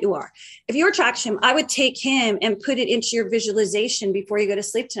 not that you are, if you were attracted to him, I would take him and put it into your visualization before you go to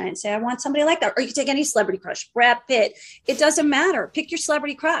sleep tonight and say, I want somebody like that. Or you can take any celebrity crush, Brad Pitt. It doesn't matter. Pick your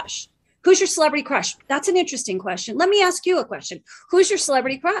celebrity crush. Who's your celebrity crush? That's an interesting question. Let me ask you a question. Who's your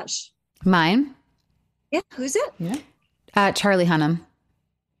celebrity crush? Mine? Yeah. Who's it? Yeah. Charlie Hunnam.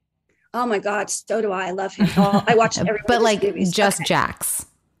 Oh my God, so do I. I love him. I watch every but movies. Just Jax.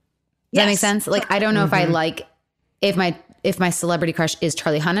 Does that make sense? I don't know if I if my celebrity crush is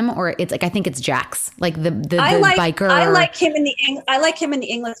Charlie Hunnam or it's I think it's Jax. The biker. I like him in the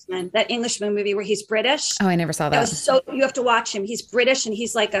Englishman, that Englishman movie where he's British. Oh, I never saw that. You have to watch him. He's British and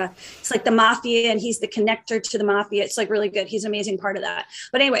he's it's like the mafia and he's the connector to the mafia. It's really good. He's an amazing part of that.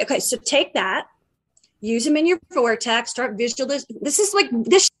 But anyway, okay, so take that. Use them in your vortex, start visualizing.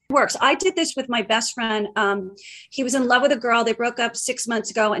 This works. I did this with my best friend. He was in love with a girl. They broke up 6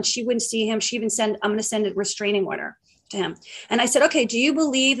 months ago and she wouldn't see him. She even I'm going to send a restraining order to him. And I said, okay, do you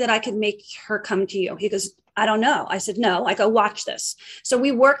believe that I could make her come to you? He goes, I don't know. I said, no. I go, watch this. So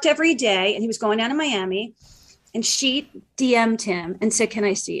we worked every day and he was going down to Miami and she DM'd him and said, can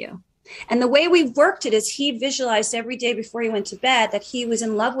I see you? And the way we worked it is he visualized every day before he went to bed that he was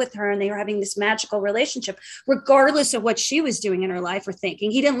in love with her and they were having this magical relationship, regardless of what she was doing in her life or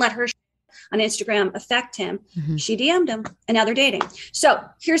thinking. He didn't let her on Instagram affect him. Mm-hmm. She DM'd him and now they're dating. So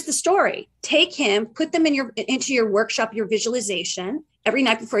here's the story. Take him, put them into your workshop, your visualization every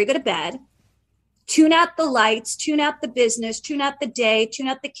night before you go to bed. Tune out the lights, tune out the business, tune out the day, tune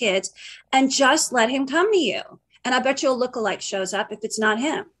out the kids, and just let him come to you. And I bet you a lookalike shows up if it's not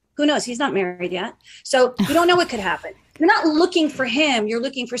him. Who knows? He's not married yet. So you don't know what could happen. You're not looking for him. You're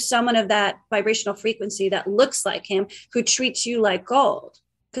looking for someone of that vibrational frequency that looks like him, who treats you like gold.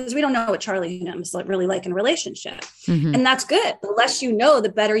 Because we don't know what Charlie Hunnam is really like in a relationship. Mm-hmm. And that's good. The less you know, the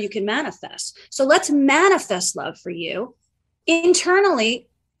better you can manifest. So let's manifest love for you internally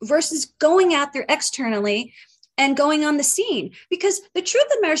versus going out there externally and going on the scene. Because the truth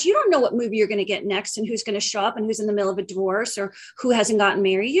of the matter is you don't know what movie you're going to get next and who's going to show up and who's in the middle of a divorce or who hasn't gotten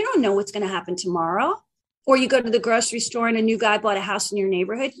married. You don't know what's going to happen tomorrow. Or you go to the grocery store and a new guy bought a house in your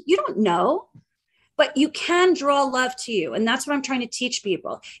neighborhood. You don't know, but you can draw love to you. And that's what I'm trying to teach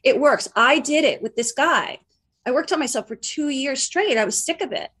people. It works. I did it with this guy. I worked on myself for 2 years straight. I was sick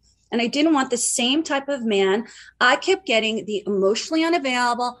of it. And I didn't want the same type of man. I kept getting the emotionally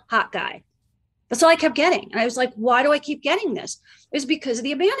unavailable hot guy. That's all I kept getting. And I was like, why do I keep getting this? It was because of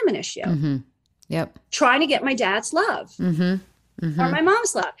the abandonment issue. Mm-hmm. Yep. Trying to get my dad's love or my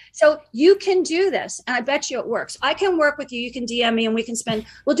mom's love. So you can do this. And I bet you it works. I can work with you. You can DM me and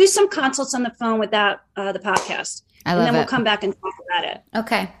we'll do some consults on the phone without the podcast. I love it. And then we'll come back and talk about it.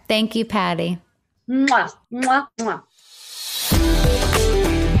 Okay. Thank you, Patty. Mwah, mwah, mwah.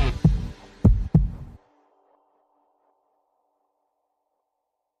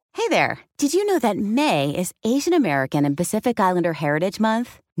 Hey there. Did you know that May is Asian American and Pacific Islander Heritage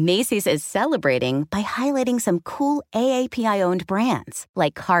Month? Macy's is celebrating by highlighting some cool AAPI-owned brands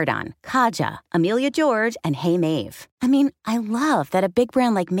like Cardon, Kaja, Amelia George, and Hey Mave. I mean, I love that a big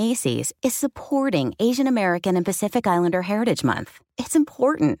brand like Macy's is supporting Asian American and Pacific Islander Heritage Month. It's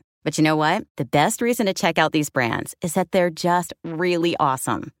important. But you know what? The best reason to check out these brands is that they're just really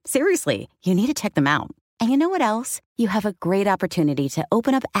awesome. Seriously, you need to check them out. And you know what else? You have a great opportunity to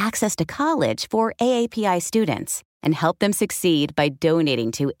open up access to college for AAPI students and help them succeed by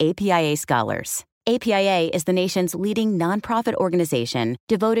donating to APIA Scholars. APIA is the nation's leading nonprofit organization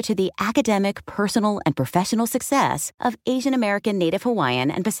devoted to the academic, personal, and professional success of Asian American, Native Hawaiian,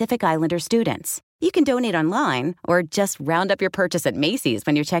 and Pacific Islander students. You can donate online or just round up your purchase at Macy's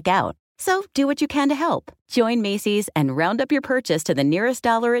when you check out. So do what you can to help. Join Macy's and round up your purchase to the nearest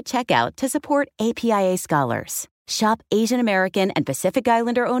dollar at checkout to support APIA Scholars. Shop Asian American and Pacific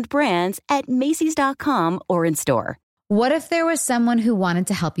Islander-owned brands at Macys.com or in store. What if there was someone who wanted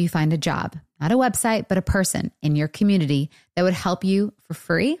to help you find a job? Not a website, but a person in your community that would help you for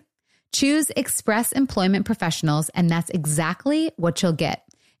free? Choose Express Employment Professionals, and that's exactly what you'll get.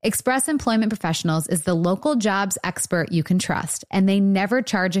 Express Employment Professionals is the local jobs expert you can trust, and they never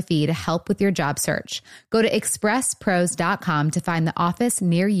charge a fee to help with your job search. Go to expresspros.com to find the office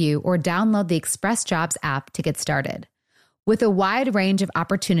near you or download the Express Jobs app to get started. With a wide range of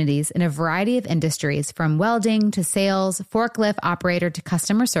opportunities in a variety of industries, from welding to sales, forklift operator to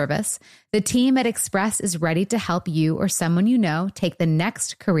customer service, the team at Express is ready to help you or someone you know take the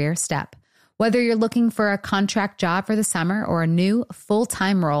next career step. Whether you're looking for a contract job for the summer or a new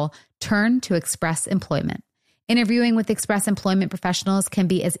full-time role, turn to Express Employment. Interviewing with Express Employment Professionals can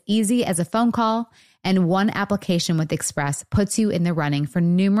be as easy as a phone call, and one application with Express puts you in the running for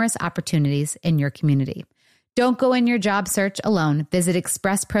numerous opportunities in your community. Don't go in your job search alone. Visit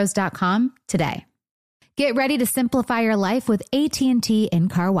expresspros.com today. Get ready to simplify your life with AT&T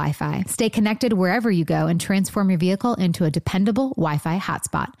in-car Wi-Fi. Stay connected wherever you go and transform your vehicle into a dependable Wi-Fi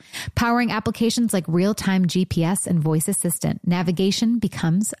hotspot. Powering applications like real-time GPS and voice assistant, navigation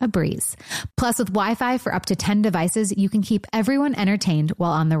becomes a breeze. Plus, with Wi-Fi for up to 10 devices, you can keep everyone entertained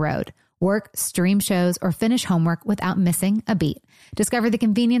while on the road. Work, stream shows, or finish homework without missing a beat. Discover the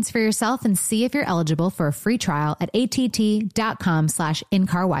convenience for yourself and see if you're eligible for a free trial at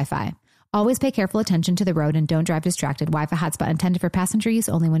att.com/in-car Wi-Fi. Always pay careful attention to the road and don't drive distracted. Wi-Fi hotspot intended for passenger use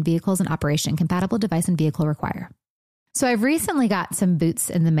only when vehicles in operation. Compatible device and vehicle require. So I've recently got some boots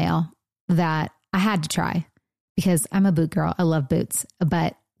in the mail that I had to try because I'm a boot girl. I love boots,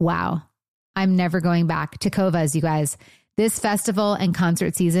 but wow, I'm never going back. Tecovas, you guys. This festival and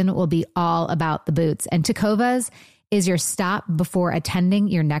concert season will be all about the boots, and Tecovas is your stop before attending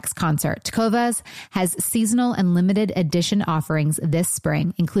your next concert. Tecovas has seasonal and limited edition offerings this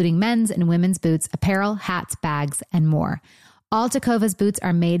spring, including men's and women's boots, apparel, hats, bags, and more. All Tecovas boots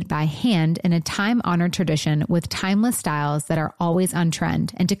are made by hand in a time-honored tradition with timeless styles that are always on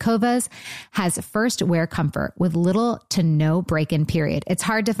trend. And Tecovas has first wear comfort with little to no break-in period. It's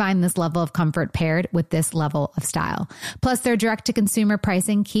hard to find this level of comfort paired with this level of style. Plus, their direct-to-consumer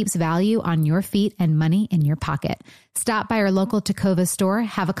pricing keeps value on your feet and money in your pocket. Stop by our local Tecovas store,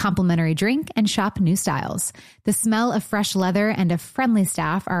 have a complimentary drink, and shop new styles. The smell of fresh leather and a friendly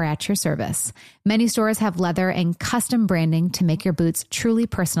staff are at your service. Many stores have leather and custom branding to make your boots truly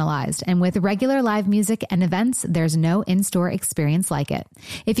personalized. And with regular live music and events, there's no in-store experience like it.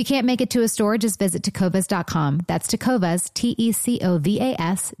 If you can't make it to a store, just visit tecovas.com. That's Tecovas,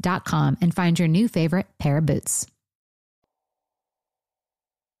 Tecovas.com, and find your new favorite pair of boots.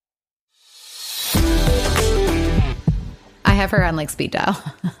 I have her on like speed dial.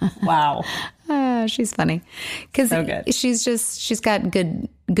 Wow. She's funny. Cause so good. She's got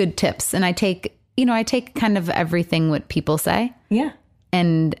good tips. And I take kind of everything what people say. Yeah.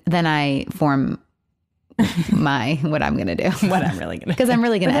 And then I form what I'm going to do. What I'm really going to do. Because I'm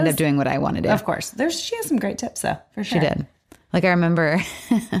really going to end up doing what I want to do. Of course. She has some great tips though, for sure. She did. Like I remember,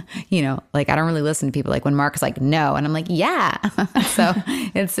 like I don't really listen to people like when Mark's like, no. And I'm like, yeah. So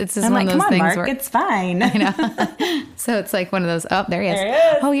it's just I'm one like, of those come on, things Mark, where it's fine. I know. So it's like one of those, oh, there he is. There he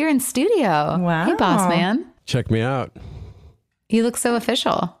is. Oh, you're in studio. Wow. Hey, boss man. Check me out. You look so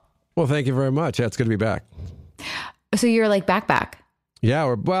official. Well, thank you very much. Yeah, it's good to be back. So you're like back. Yeah,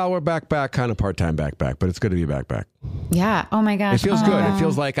 we're back, kind of part-time back, but it's good to be back. Yeah. Oh my gosh. It feels good. It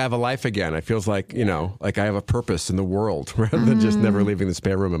feels like I have a life again. It feels like, like I have a purpose in the world rather than just never leaving the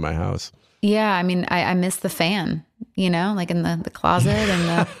spare room in my house. Yeah. I mean, I miss the fan, like in the closet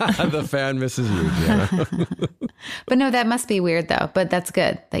and the... The fan misses you, Jana. But no, that must be weird though. But that's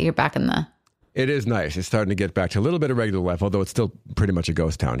good that you're back in the... It is nice. It's starting to get back to a little bit of regular life, although it's still pretty much a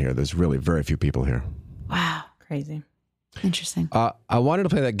ghost town here. There's really very few people here. Wow. Crazy. Interesting. I wanted to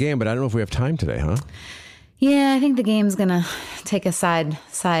play that game, but I don't know if we have time today, huh? Yeah, I think the game's gonna take a side.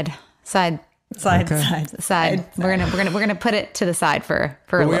 Side. We're gonna put it to the side for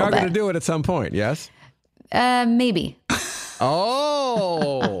a little bit. We are gonna do it at some point. Yes. Maybe.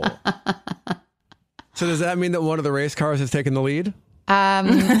 Oh. So does that mean that one of the race cars has taken the lead? One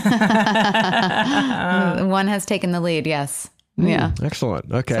has taken the lead. Yes. Yeah.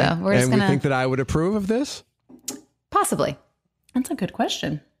 Excellent. Okay. So we're just we think that I would approve of this? Possibly. That's a good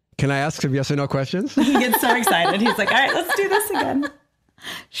question. Can I ask some yes or no questions? He gets so excited. He's like, all right, let's do this again.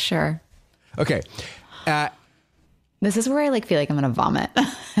 Sure. Okay. This is where I feel like I'm going to vomit.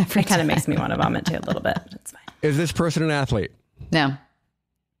 It kind of makes me want to vomit too a little bit. But it's fine. Is this person an athlete? No.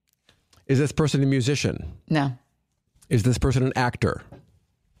 Is this person a musician? No. Is this person an actor?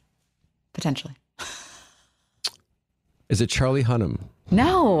 Potentially. Is it Charlie Hunnam?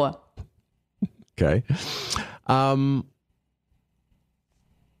 No. Okay.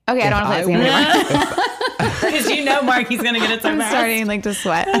 Okay, I don't want to play this game anymore. Because you know Marky's going to get it so I'm fast. starting to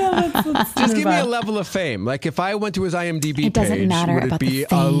sweat. Just give me a level of fame. Like if I went to his IMDb It doesn't page, matter would it about be the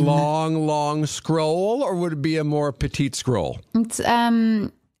fame. a long scroll or would it be a more petite scroll? It's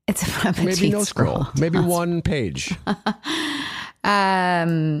a petite Maybe no scroll. Maybe one page.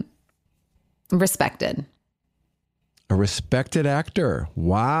 Respected. A respected actor.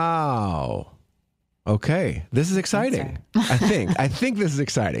 Wow. Okay. This is exciting. I think this is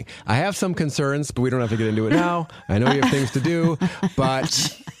exciting. I have some concerns, but we don't have to get into it now. I know you have things to do,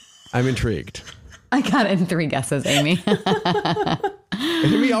 but I'm intrigued. I got it in 3 guesses, Amy.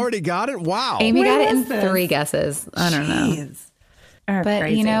 Amy already got it? Wow. Amy got it in 3 guesses. I don't know. But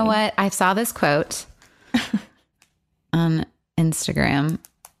crazy. you know what? I saw this quote on Instagram.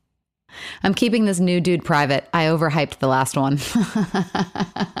 I'm keeping this new dude private. I overhyped the last one.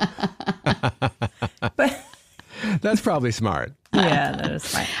 That's probably smart. Yeah, that is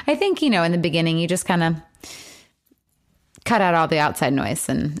smart. I think, in the beginning, you just kind of cut out all the outside noise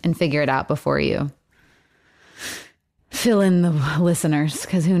and figure it out before you fill in the listeners,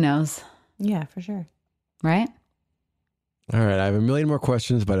 because who knows? Yeah, for sure. Right? All right. I have a million more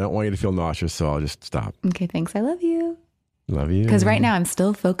questions, but I don't want you to feel nauseous, so I'll just stop. Okay, thanks. I love you. Love you. Because right now I'm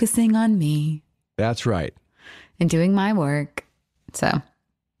still focusing on me That's right. and doing my work. So,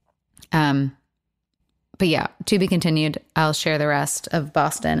 but yeah, to be continued. I'll share the rest of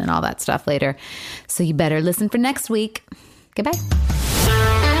Boston and all that stuff later. So you better listen for next week. Goodbye.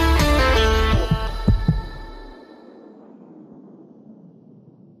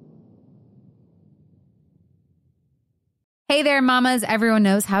 Hey there, mamas. Everyone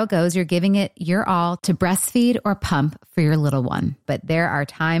knows how it goes. You're giving it your all to breastfeed or pump for your little one. But there are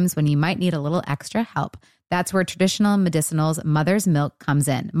times when you might need a little extra help. That's where Traditional Medicinals Mother's Milk comes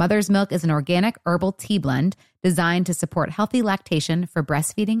in. Mother's Milk is an organic herbal tea blend designed to support healthy lactation for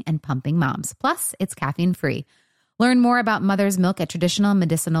breastfeeding and pumping moms. Plus, it's caffeine-free. Learn more about Mother's Milk at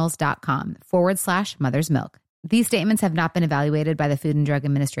traditionalmedicinals.com/Mother's Milk. These statements have not been evaluated by the Food and Drug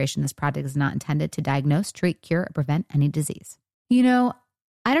Administration. This product is not intended to diagnose, treat, cure, or prevent any disease. I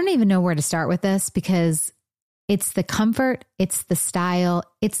don't even know where to start with this because it's the comfort, it's the style,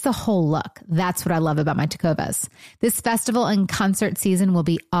 it's the whole look. That's what I love about my Tecovas. This festival and concert season will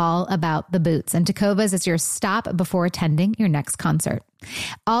be all about the boots, and Tecovas is your stop before attending your next concert.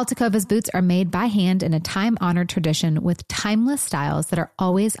 All Tecovas boots are made by hand in a time-honored tradition with timeless styles that are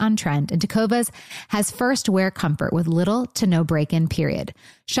always on trend. And Tecovas has first wear comfort with little to no break-in period.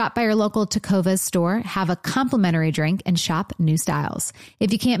 Shop by your local Tecovas store, have a complimentary drink, and shop new styles.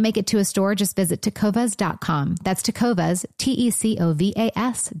 If you can't make it to a store, just visit tecovas.com. That's Tecovas,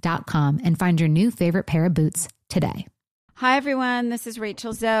 TECOVAS.com, and find your new favorite pair of boots today. Hi, everyone. This is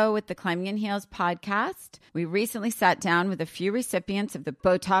Rachel Zoe with the Climbing in Heels podcast. We recently sat down with a few recipients of the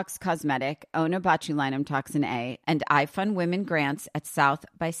Botox Cosmetic, Onabotulinum Toxin A, and I Fund Women grants at South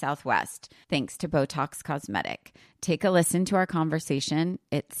by Southwest, thanks to Botox Cosmetic. Take a listen to our conversation.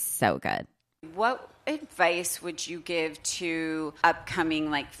 It's so good. What advice would you give to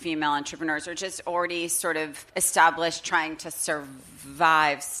upcoming female entrepreneurs or just already sort of established trying to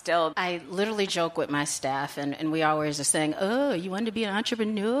survive still? I literally joke with my staff and we always are saying, oh, you want to be an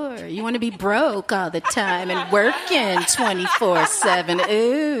entrepreneur? You want to be broke all the time and working 24/7.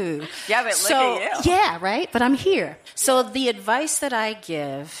 Ooh. Yeah, but look at you. Yeah, right? But I'm here. So the advice that I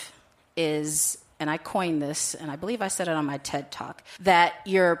give is, and I coined this, and I believe I said it on my TED Talk, that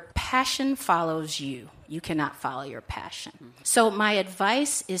your passion follows you. You cannot follow your passion. Mm-hmm. So my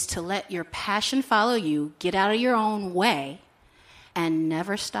advice is to let your passion follow you, get out of your own way, and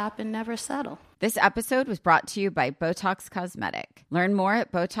never stop and never settle. This episode was brought to you by Botox Cosmetic. Learn more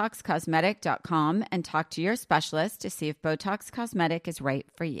at BotoxCosmetic.com and talk to your specialist to see if Botox Cosmetic is right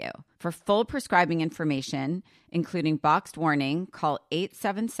for you. For full prescribing information, including boxed warning, call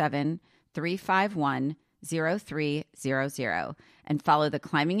 877-351-0300 and follow the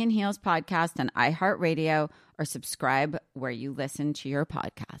Climbing in Heels podcast on iHeartRadio or subscribe where you listen to your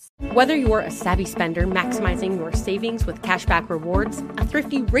podcast. Whether you're a savvy spender maximizing your savings with cashback rewards, a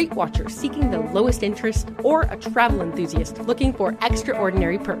thrifty rate watcher seeking the lowest interest, or a travel enthusiast looking for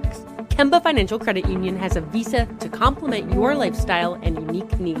extraordinary perks, Kemba Financial Credit Union has a visa to complement your lifestyle and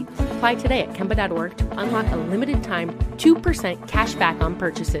unique needs. Apply today at Kemba.org to unlock a limited time 2% cash back on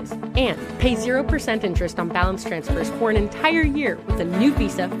purchases and pay 0% interest on balance transfers for an entire year with a new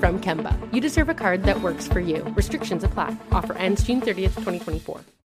visa from Kemba. You deserve a card that works for you. Restrictions apply. Offer ends June 30th, 2024.